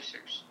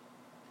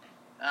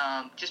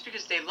 Just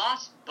because they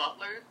lost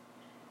Butler,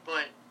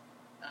 but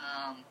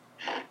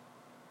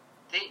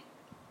they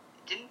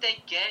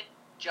get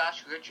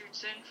Josh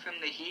Richardson from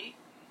the Heat,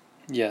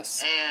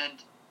 Yes.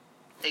 and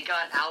they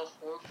got Al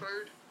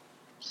Horford.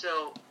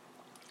 So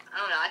I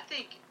don't know. I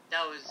think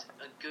that was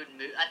a good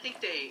move. I think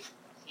they,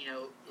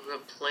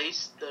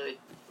 replaced the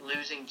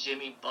losing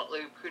Jimmy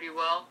Butler pretty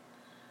well.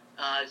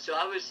 So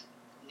I was,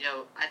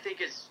 I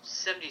think as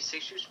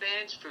 76ers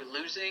fans for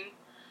losing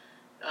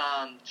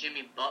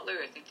Jimmy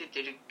Butler, I think they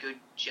did a good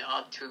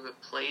job to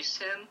replace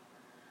him.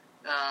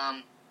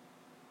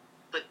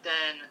 But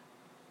then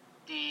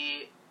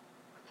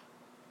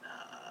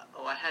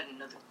I had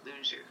another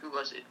loser. Who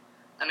was it?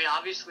 I mean,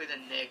 obviously the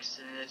Knicks,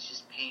 and it's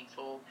just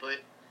painful.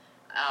 But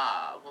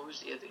what was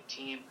the other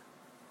team?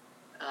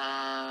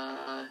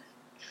 Oh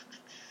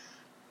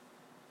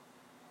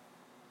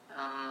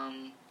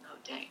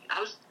dang!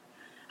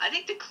 I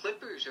think the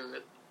Clippers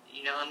are.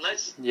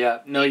 Unless.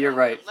 Yeah. No, you're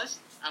right.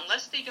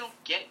 Unless they don't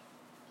get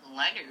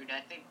Leonard,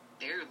 I think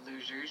they're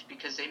losers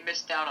because they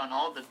missed out on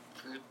all the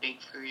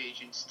big free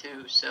agents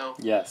too. So.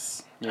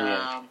 Yes. You're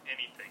right.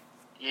 Anything.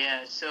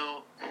 Yeah,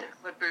 so the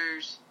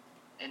Clippers,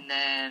 and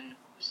then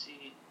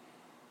see,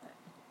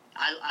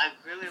 I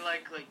really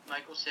like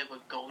Michael said,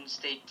 what Golden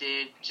State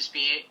did, just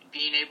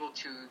being able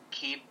to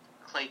keep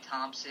Klay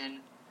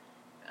Thompson,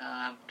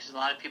 because a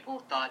lot of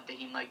people thought that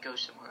he might go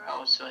somewhere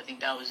else. So I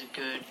think that was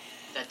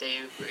that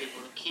they were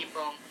able to keep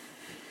him.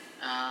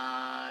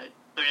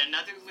 But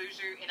another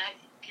loser, and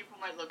people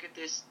might look at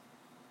this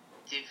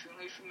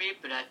differently from me,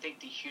 but I think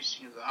the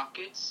Houston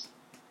Rockets,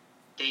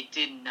 they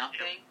did nothing.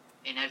 Yep.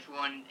 And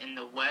everyone in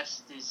the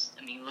West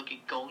look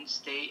at Golden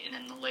State and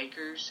then the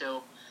Lakers.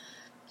 So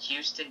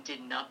Houston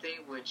did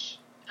nothing, which,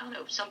 I don't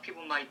know, some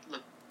people might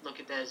look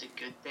at that as a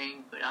good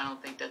thing, but I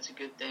don't think that's a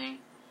good thing.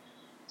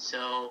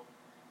 So,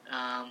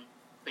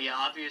 but yeah,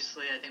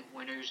 obviously I think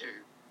winners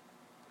are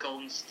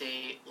Golden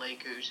State,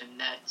 Lakers, and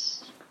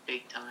Nets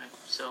big time.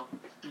 So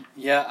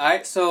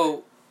Yeah,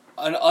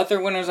 other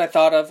winners I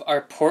thought of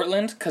are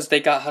Portland, because they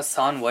got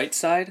Hassan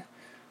Whiteside,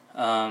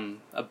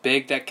 a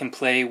big that can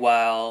play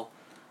while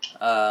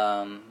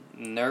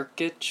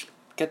Nurkic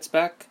gets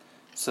back.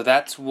 So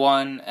that's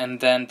one. And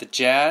then the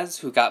Jazz,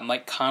 who got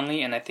Mike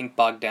Conley and I think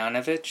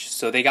Bogdanovich.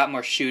 So they got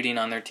more shooting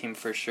on their team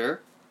for sure.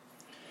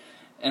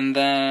 And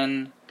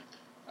then,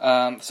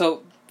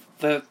 so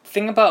the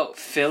thing about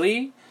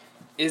Philly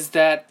is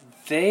that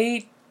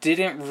they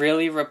didn't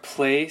really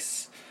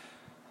replace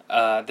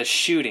the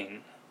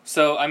shooting.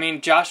 So, I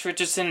mean, Josh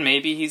Richardson,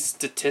 maybe he's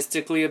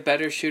statistically a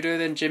better shooter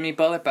than Jimmy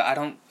Butler, but I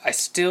don't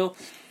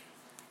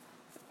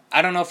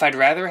know if I'd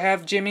rather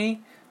have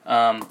Jimmy,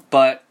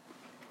 but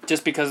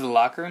just because of the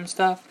locker room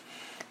stuff.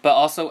 But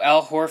also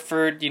Al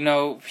Horford,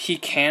 he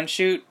can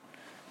shoot,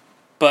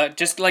 but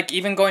just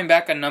even going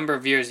back a number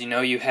of years,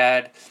 you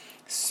had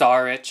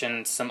Saric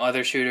and some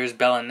other shooters,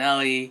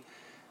 Bellinelli.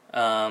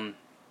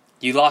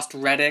 You lost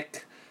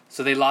Redick,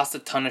 so they lost a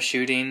ton of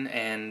shooting,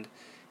 and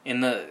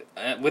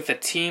with a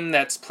team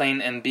that's playing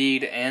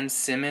Embiid and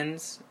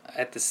Simmons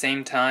at the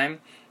same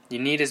time, you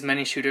need as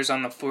many shooters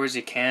on the floor as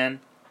you can.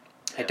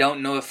 I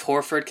don't know if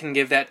Horford can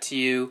give that to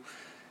you.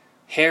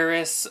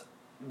 Harris,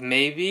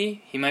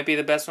 maybe. He might be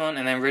the best one.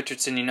 And then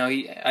Richardson,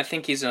 I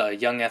think he's a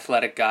young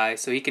athletic guy,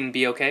 so he can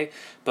be okay.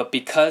 But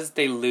because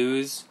they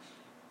lost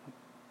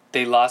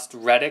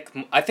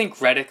Redick. I think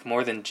Redick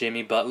more than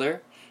Jimmy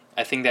Butler.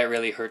 I think that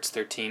really hurts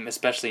their team,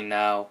 especially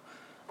now.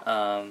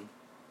 And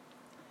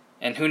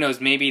who knows,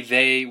 maybe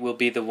they will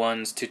be the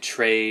ones to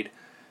trade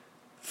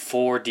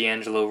for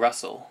D'Angelo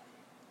Russell.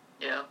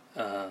 Yeah.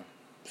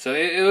 So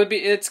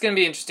it's going to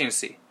be interesting to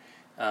see.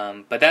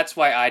 But that's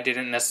why I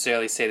didn't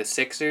necessarily say the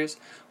Sixers.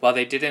 While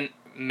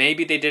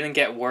maybe they didn't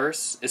get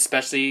worse,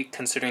 especially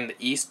considering the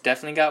East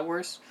definitely got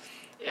worse.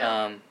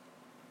 Yeah.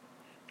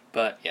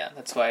 But yeah,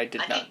 that's why I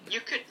did not. I think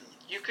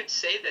you could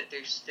say that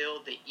they're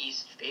still the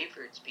East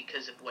favorites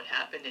because of what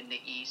happened in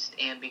the East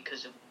and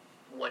because of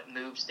what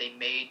moves they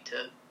made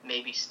to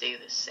maybe stay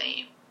the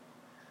same.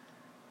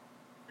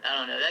 I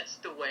don't know. That's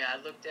the way I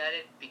looked at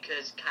it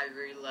because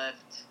Kyrie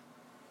left.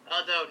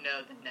 Although,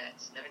 no, the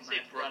Nets. Never I'd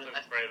mind. say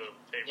Brooklyn's probably the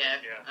favorite.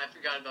 Yeah, I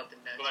forgot about the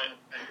Nets. But,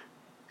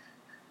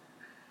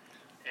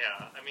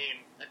 yeah, I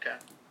mean... Okay.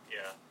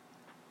 Yeah.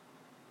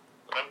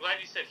 But I'm glad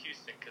you said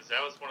Houston, because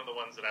that was one of the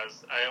ones that I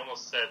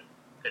almost said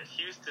that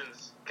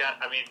Houston's got...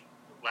 I mean,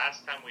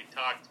 last time we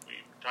talked,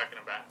 we were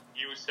talking about...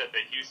 You said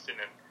that Houston,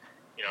 and,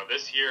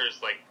 this year is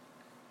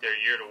their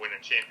year to win a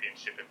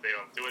championship if they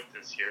don't do it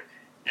this year.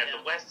 And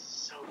the West is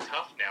so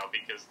tough now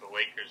because the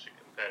Lakers are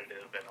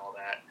competitive and all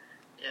that.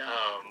 Yeah.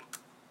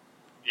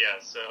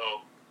 Yeah, so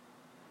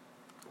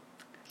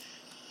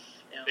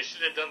Yeah. They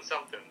should have done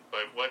something,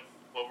 but what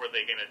were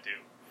they gonna do?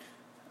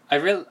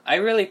 I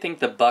really think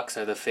the Bucks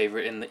are the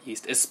favorite in the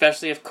East,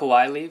 especially if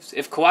Kawhi leaves.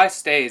 If Kawhi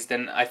stays,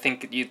 then I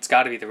think it's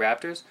got to be the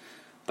Raptors.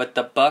 But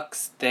the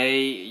Bucks,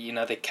 they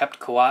kept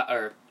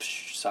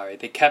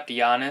they kept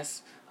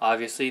Giannis.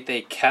 Obviously,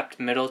 they kept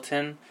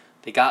Middleton.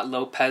 They got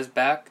Lopez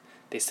back.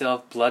 They still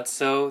have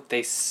Bledsoe.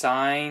 They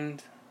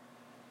signed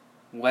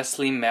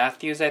Wesley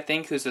Matthews, I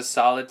think, who's a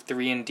solid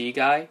 3-and-D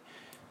guy.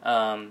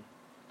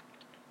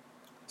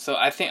 So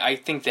I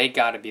think they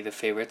got to be the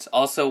favorites.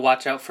 Also,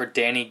 watch out for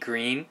Danny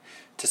Green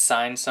to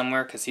sign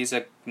somewhere because he's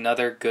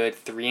another good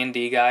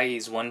 3-and-D guy.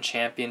 He's won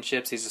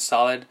championships. He's a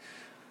solid,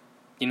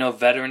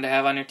 veteran to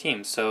have on your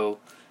team. So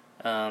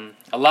a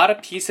lot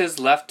of pieces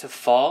left to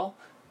fall,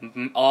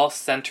 all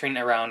centering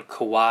around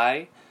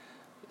Kawhi.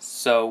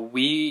 So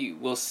we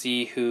will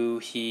see who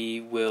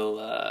he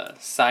will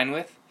sign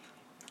with.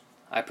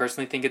 I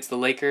personally think it's the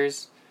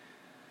Lakers.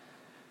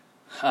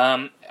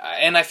 And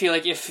I feel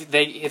like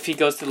if he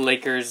goes to the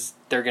Lakers,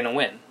 they're gonna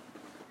win,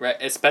 right?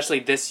 Especially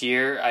this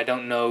year, I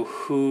don't know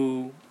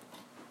who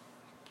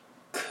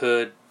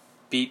could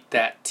beat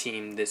that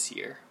team this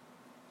year.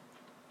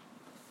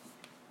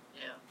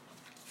 Yeah.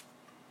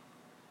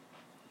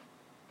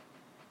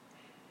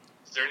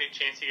 Is there any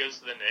chance he goes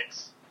to the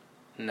Knicks?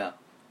 No.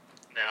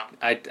 No.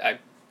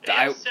 They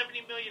have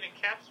 $70 million in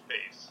cap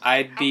space.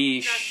 I'd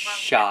be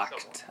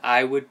shocked.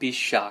 I would be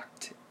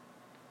shocked.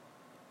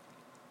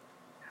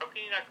 How can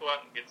you not go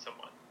out and get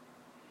someone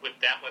with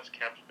that much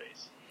cap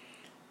space?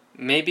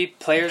 Maybe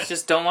players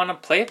just don't want to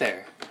play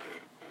there.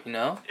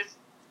 It's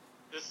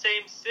the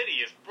same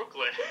city as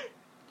Brooklyn.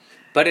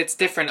 But it's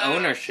different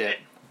ownership,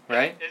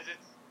 right? Is it?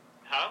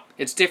 Huh?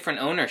 It's different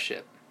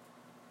ownership.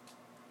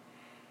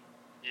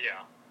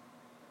 Yeah.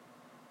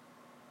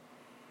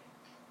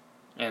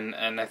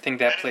 And I think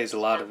that plays a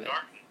lot of it.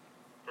 Garden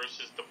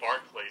versus the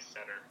Barclays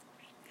Center.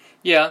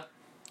 Yeah.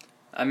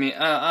 I mean,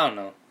 I don't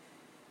know.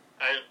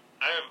 I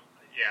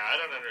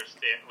don't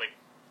understand.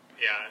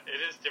 It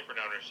is different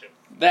ownership.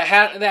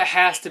 That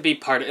has to be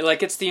part of it.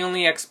 Like, it's the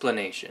only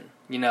explanation,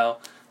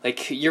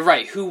 Like, you're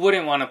right. Who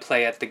wouldn't want to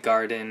play at the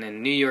Garden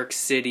in New York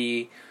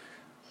City,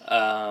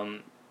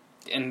 and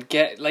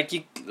get like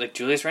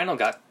Julius Randle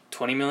got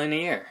 $20 million a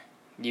year.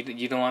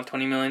 You don't want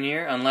 $20 million a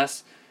year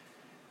unless,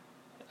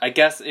 I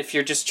guess, if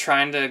you're just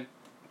trying to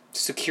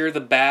secure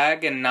the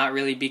bag and not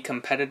really be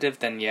competitive,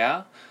 then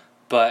yeah.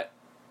 But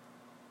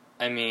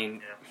I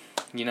mean,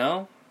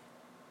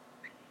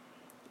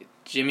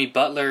 Jimmy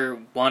Butler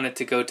wanted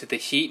to go to the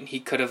Heat, and he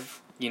could have,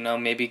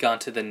 maybe gone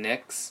to the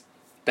Knicks,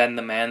 been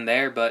the man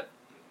there, but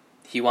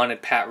he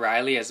wanted Pat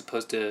Riley as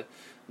opposed to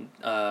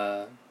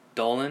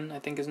Dolan, I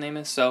think his name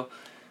is. So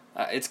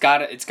it's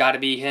gotta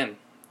be him.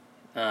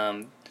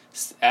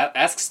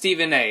 Ask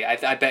Stephen A.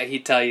 I bet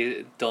he'd tell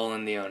you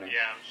Dolan the owner.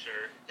 Yeah, I'm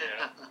sure.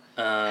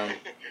 Yeah.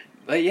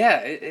 But yeah,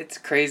 it's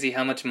crazy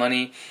how much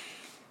money.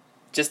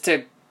 Just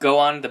to go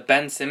on the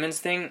Ben Simmons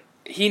thing,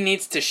 he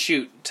needs to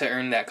shoot to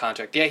earn that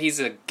contract. Yeah, he's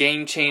a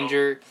game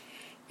changer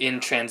in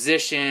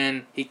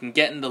transition. He can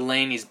get in the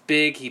lane. He's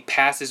big. He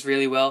passes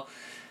really well.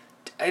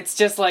 It's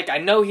just like, I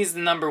know he's the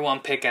number one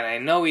pick, and I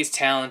know he's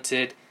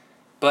talented,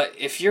 but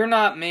if you're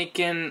not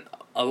making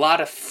a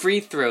lot of free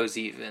throws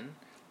even,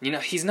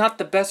 he's not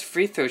the best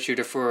free throw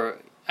shooter for...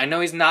 I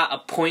know he's not a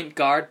point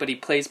guard, but he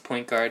plays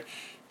point guard.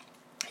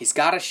 He's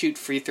got to shoot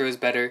free throws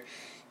better,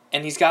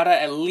 and he's got to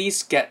at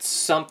least get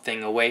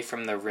something away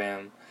from the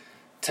rim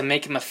to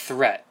make him a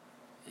threat.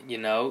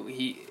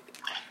 He's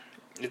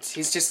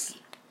just a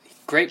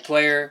great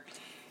player.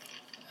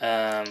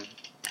 But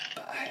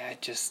I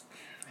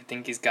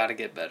think he's got to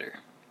get better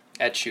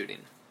at shooting,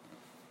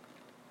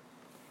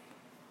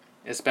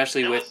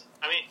 especially with.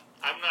 I mean,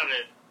 I'm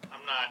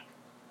not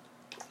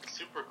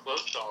super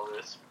close to all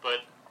this, but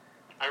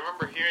I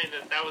remember hearing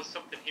that was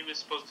something he was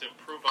supposed to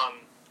improve on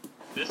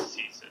this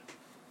season.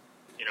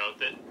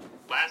 That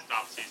last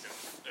offseason,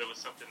 it was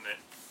something that,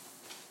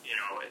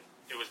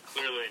 it was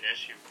clearly an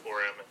issue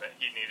for him and that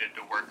he needed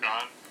to work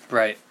on.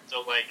 Right.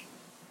 So,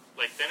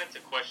 then it's a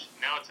question,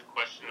 now it's a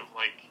question of,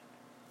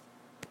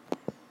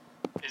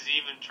 is he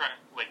even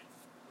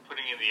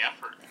putting in the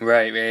effort?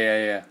 Right,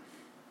 yeah.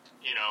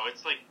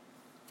 It's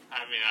I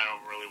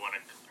don't really want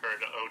to compare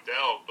to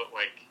Odell, but,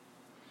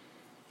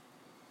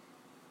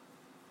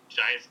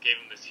 Giants gave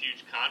him this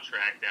huge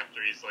contract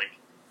after he's,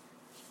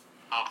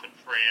 off in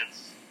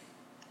France,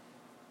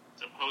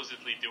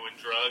 supposedly doing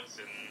drugs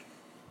and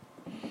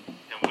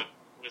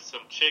with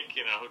some chick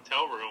in a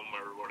hotel room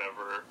or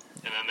whatever,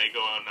 and then they go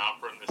out and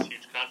offer him this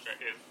huge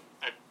contract.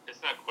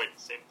 It's not quite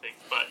the same thing,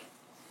 but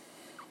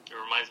it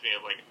reminds me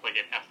of an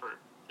effort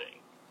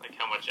thing.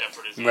 How much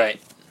effort is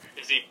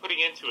he putting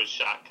into his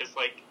shot? Because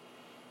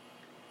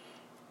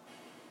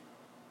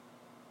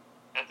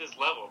at this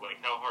level,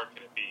 how hard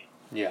can it be?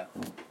 Yeah.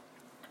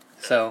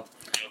 So.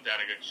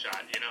 Down a good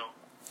shot,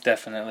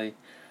 Definitely.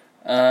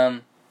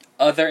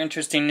 Other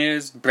interesting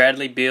news: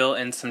 Bradley Beal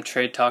in some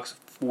trade talks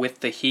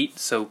with the Heat,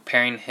 so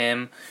pairing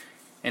him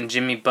and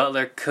Jimmy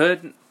Butler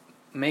could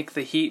make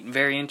the Heat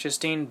very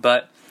interesting.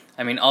 But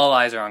I mean, all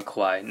eyes are on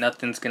Kawhi.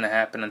 Nothing's going to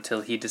happen until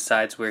he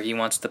decides where he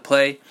wants to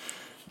play.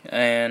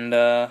 And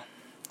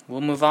we'll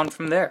move on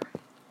from there.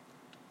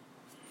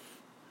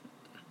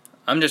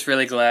 I'm just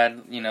really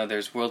glad,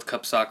 there's World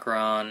Cup soccer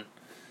on.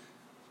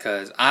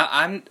 Because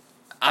I'm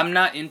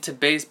not into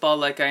baseball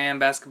like I am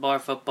basketball or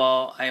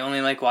football. I only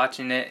like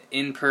watching it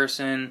in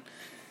person.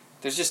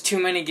 There's just too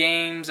many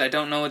games. I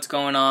don't know what's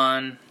going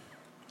on.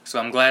 So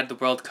I'm glad the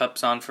World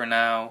Cup's on for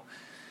now.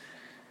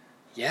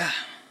 Yeah.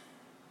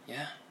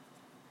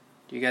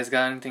 Do you guys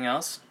got anything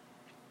else?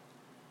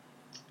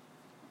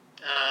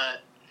 I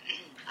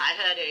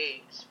had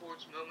a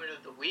sports moment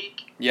of the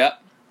week.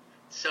 Yep.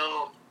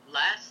 So,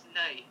 last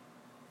night,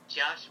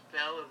 Josh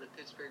Bell of the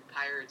Pittsburgh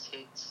Pirates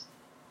hit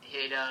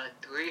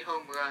 3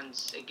 home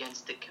runs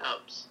against the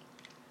Cubs.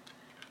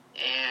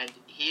 And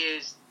he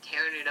is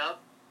tearing it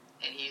up,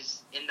 and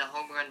he's in the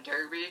home run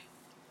derby.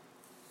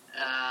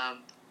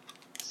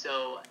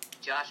 So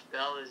Josh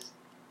Bell is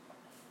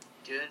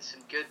doing some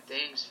good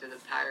things for the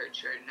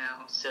Pirates right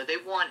now. So they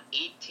won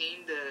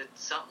 18-0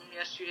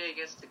 yesterday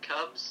against the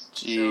Cubs.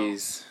 Jeez.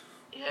 So,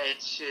 yeah,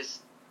 it's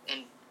just,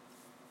 and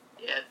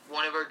yeah,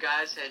 one of our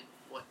guys had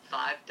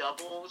 5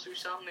 doubles or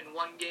something in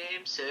one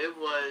game. So it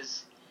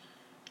was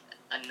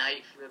a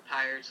night for the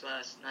Pirates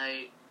last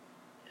night.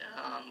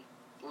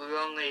 We were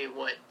only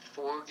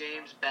 4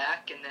 games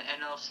back in the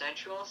NL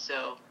Central,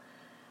 so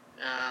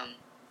I'm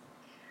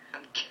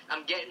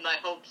getting my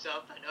hopes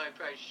up. I know I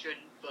probably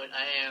shouldn't, but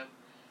I am.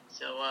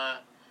 So,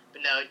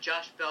 but no,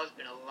 Josh Bell's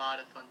been a lot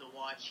of fun to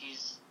watch.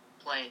 He's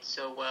playing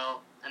so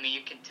well. I mean,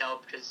 you can tell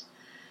because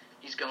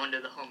he's going to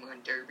the home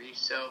run derby.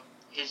 So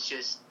he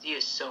has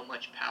so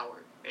much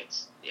power.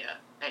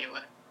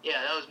 Anyway,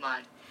 that was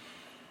mine.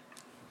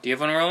 Do you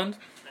have one, Roland?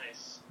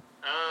 Nice.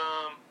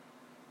 I'm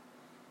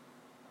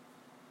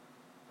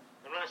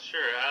not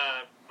sure.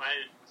 My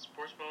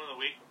sports moment of the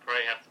week would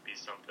probably have to be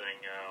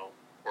something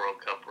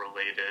World Cup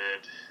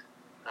related.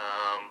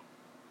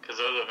 Because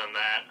other than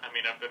that, I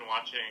mean, I've been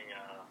watching.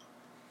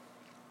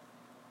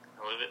 I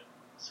live it.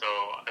 So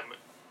I'm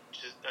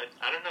just.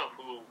 I don't know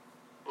who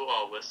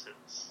all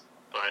listens,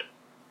 but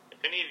if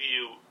any of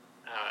you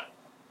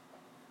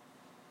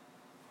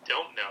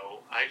don't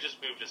know, I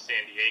just moved to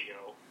San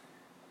Diego,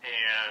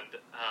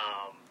 and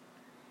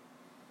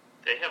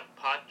they have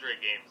Padre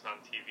games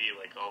on TV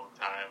all the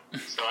time.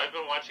 So I've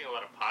been watching a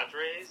lot of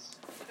Padres,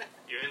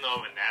 even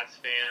though I'm a Nats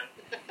fan,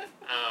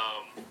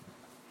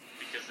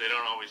 because they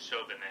don't always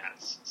show the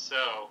Nats.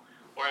 So,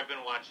 or I've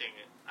been watching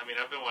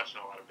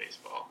a lot of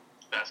baseball,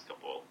 the past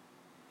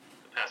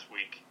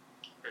week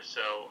or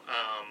so.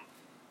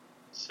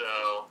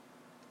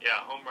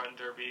 Home run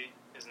derby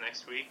is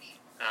next week.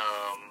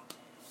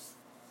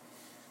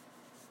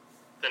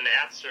 The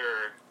Nats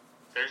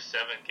they're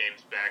 7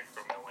 games back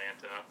from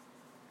Atlanta.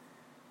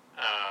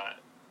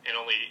 And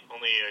only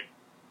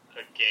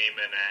a game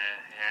and a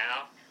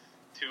half,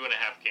 2.5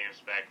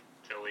 games back from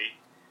Philly,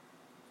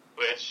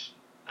 which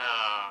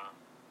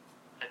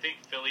I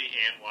think Philly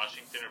and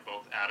Washington are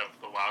both out of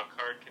the wild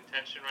card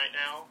contention right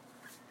now.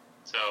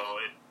 So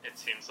it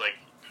seems like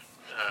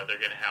they're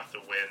going to have to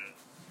win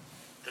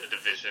the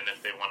division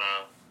if they want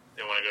to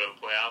go to the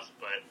playoffs.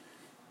 But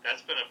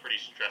that's been a pretty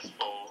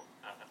stressful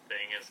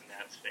thing as a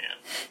Nats fan.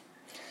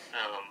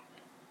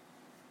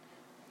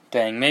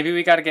 Dang, maybe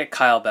we got to get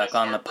Kyle back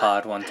on the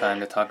pod one time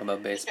to talk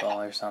about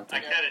baseball or something.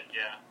 I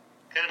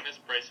kind of miss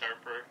Bryce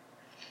Harper.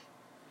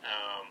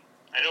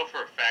 I know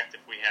for a fact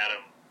if we had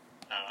him,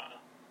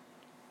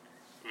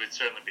 we would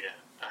certainly be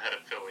ahead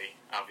of Philly,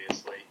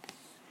 obviously.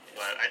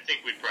 But I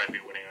think we'd probably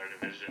be winning our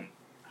division.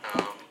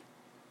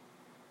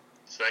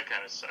 So that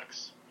kind of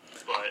sucks.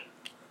 But,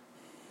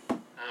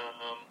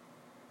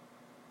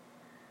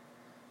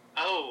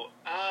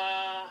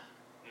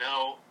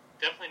 no,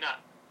 definitely not.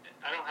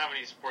 I don't have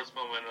any sports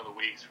moment of the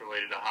weeks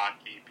related to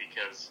hockey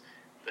because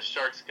the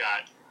Sharks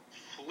got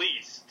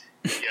fleeced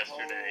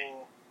yesterday.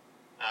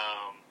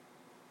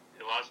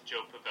 They lost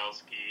Joe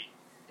Pavelski,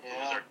 who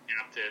was our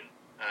captain.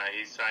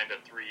 He signed a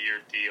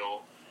 3-year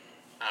deal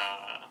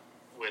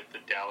with the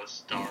Dallas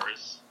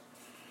Stars.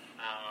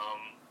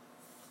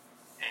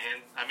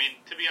 And, I mean,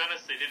 to be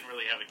honest, they didn't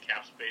really have a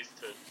cap space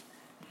to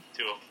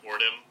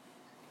afford him.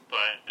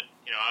 But,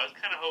 I was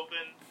kind of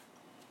hoping...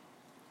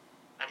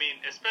 I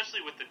mean,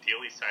 especially with the deal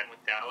he signed with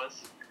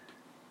Dallas,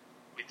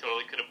 we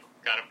totally could have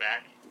got him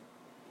back.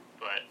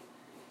 But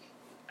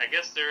I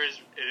guess it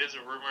is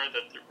a rumor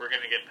that we're going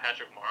to get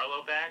Patrick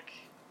Marleau back,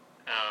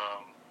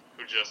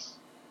 who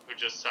just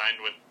signed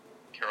with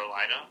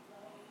Carolina.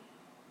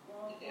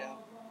 Yeah.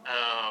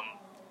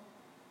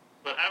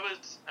 But I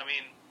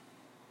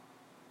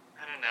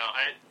don't know.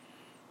 I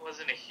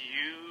wasn't a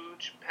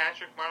huge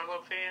Patrick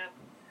Marleau fan,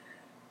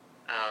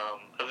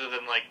 other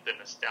than the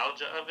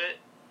nostalgia of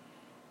it.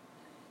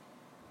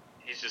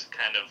 He's just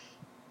kind of,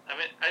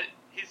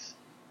 he's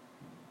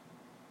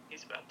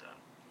about done.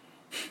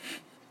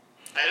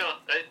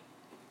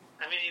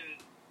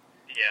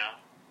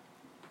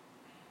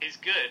 He's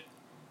good,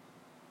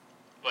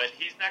 but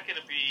he's not going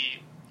to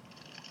be,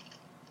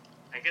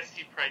 I guess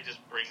he probably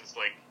just brings,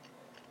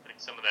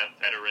 some of that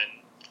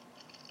veteran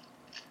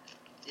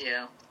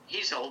Yeah,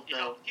 he's old You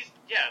though. know,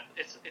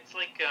 it's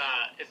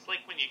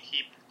like when you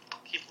keep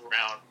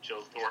around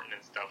Joe Thornton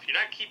and stuff. You're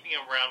not keeping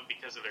him around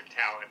because of their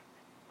talent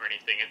or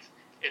anything.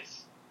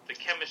 It's the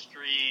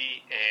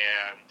chemistry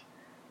and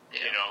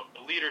Yeah. you know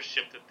the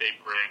leadership that they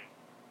bring.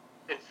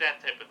 It's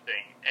that type of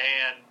thing.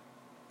 And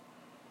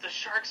the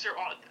Sharks are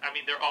all. I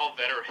mean, they're all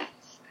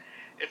veterans.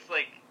 It's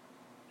like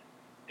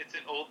it's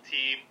an old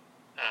team.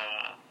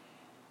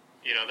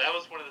 You know, that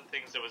was one of the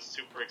things that was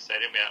super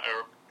exciting.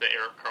 The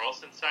Erik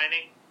Karlsson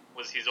signing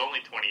was he's only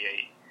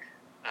 28.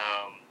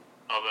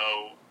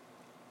 Although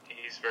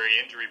he's very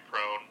injury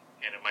prone,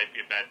 and it might be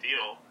a bad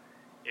deal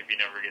if he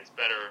never gets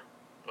better.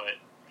 But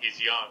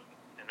he's young,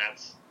 and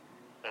that's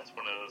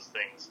one of those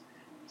things.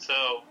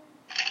 So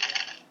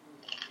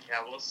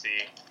yeah, we'll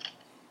see.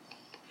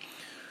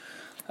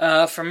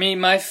 For me,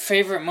 my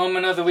favorite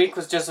moment of the week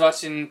was just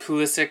watching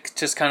Pulisic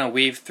just kind of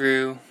weave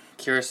through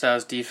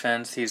Curaçao's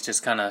defense. He's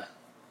just kind of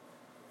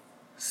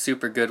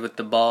super good with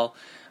the ball.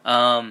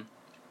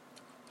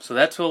 So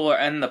that's where we'll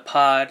end the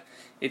pod.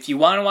 If you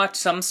want to watch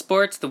some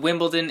sports, the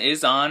Wimbledon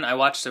is on. I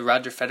watched the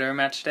Roger Federer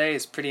match today.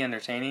 It's pretty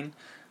entertaining.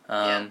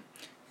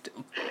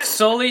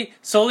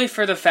 Solely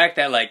for the fact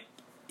that like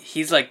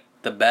he's like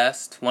the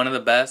best, one of the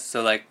best.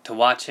 So like to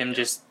watch him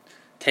just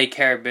take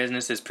care of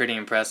business is pretty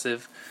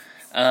impressive.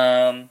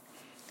 I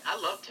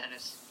love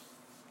tennis.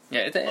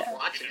 Yeah, I love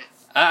watching it.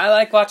 I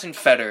like watching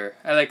Federer.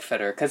 I like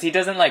Federer because he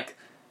doesn't like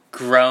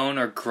groan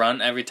or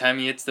grunt every time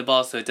he hits the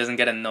ball, so it doesn't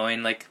get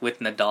annoying like with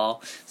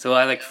Nadal. So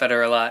I like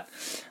Federer a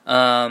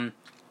lot.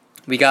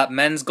 We got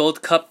Men's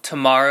Gold Cup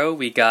tomorrow.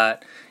 We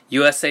got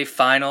USA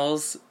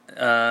Finals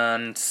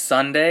on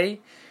Sunday.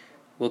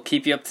 We'll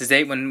keep you up to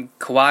date when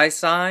Kawhi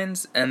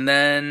signs, and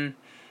then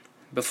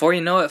before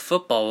you know it,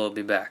 football will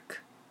be back.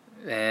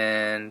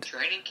 And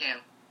Training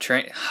camp.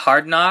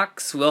 Hard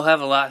Knocks, we'll have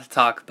a lot to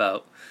talk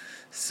about.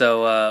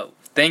 So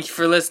thank you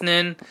for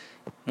listening.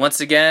 Once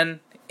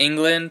again,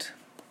 England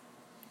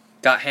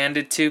got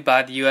handed to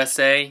by the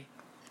USA.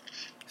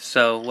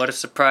 So what a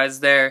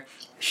surprise there.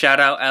 Shout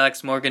out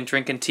Alex Morgan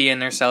drinking tea in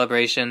their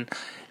celebration.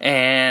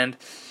 And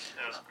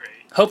That was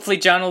great. hopefully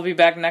John will be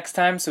back next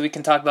time so we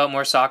can talk about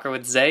more soccer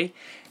with Zay.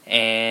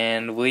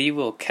 And we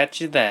will catch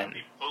you then.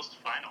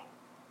 Post-final.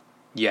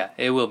 Yeah,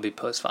 it will be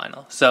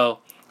post-final. So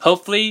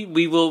hopefully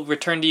we will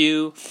return to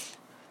you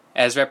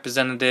as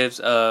representatives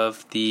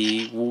of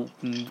the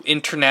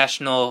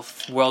International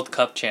World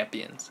Cup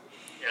champions.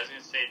 Yeah, I was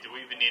gonna say, do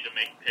we even need to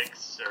make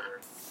picks, or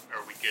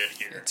are we good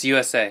here? It's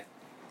USA.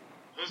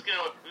 Who's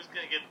gonna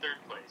get third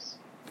place?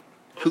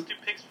 Let's do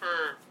picks for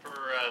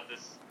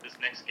this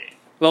next game.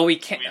 Well, we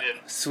can't. Sweden.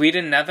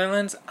 Sweden,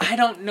 Netherlands? I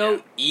don't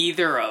know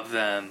either of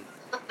them.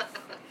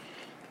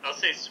 I'll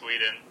say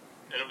Sweden.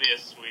 It'll be a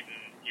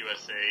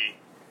Sweden-USA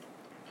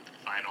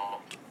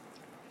final.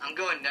 I'm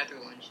going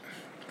Netherlands.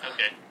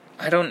 Okay.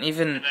 I don't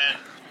even... And then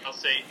I'll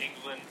say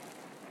England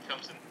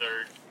comes in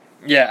third.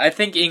 Yeah, I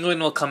think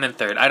England will come in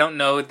third. I don't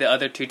know the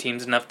other two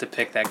teams enough to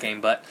pick that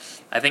game, but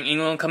I think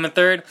England will come in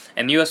third,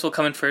 and US will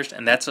come in first,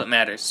 and that's what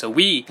matters. So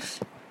we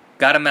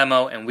got a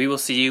memo, and we will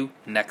see you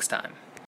next time.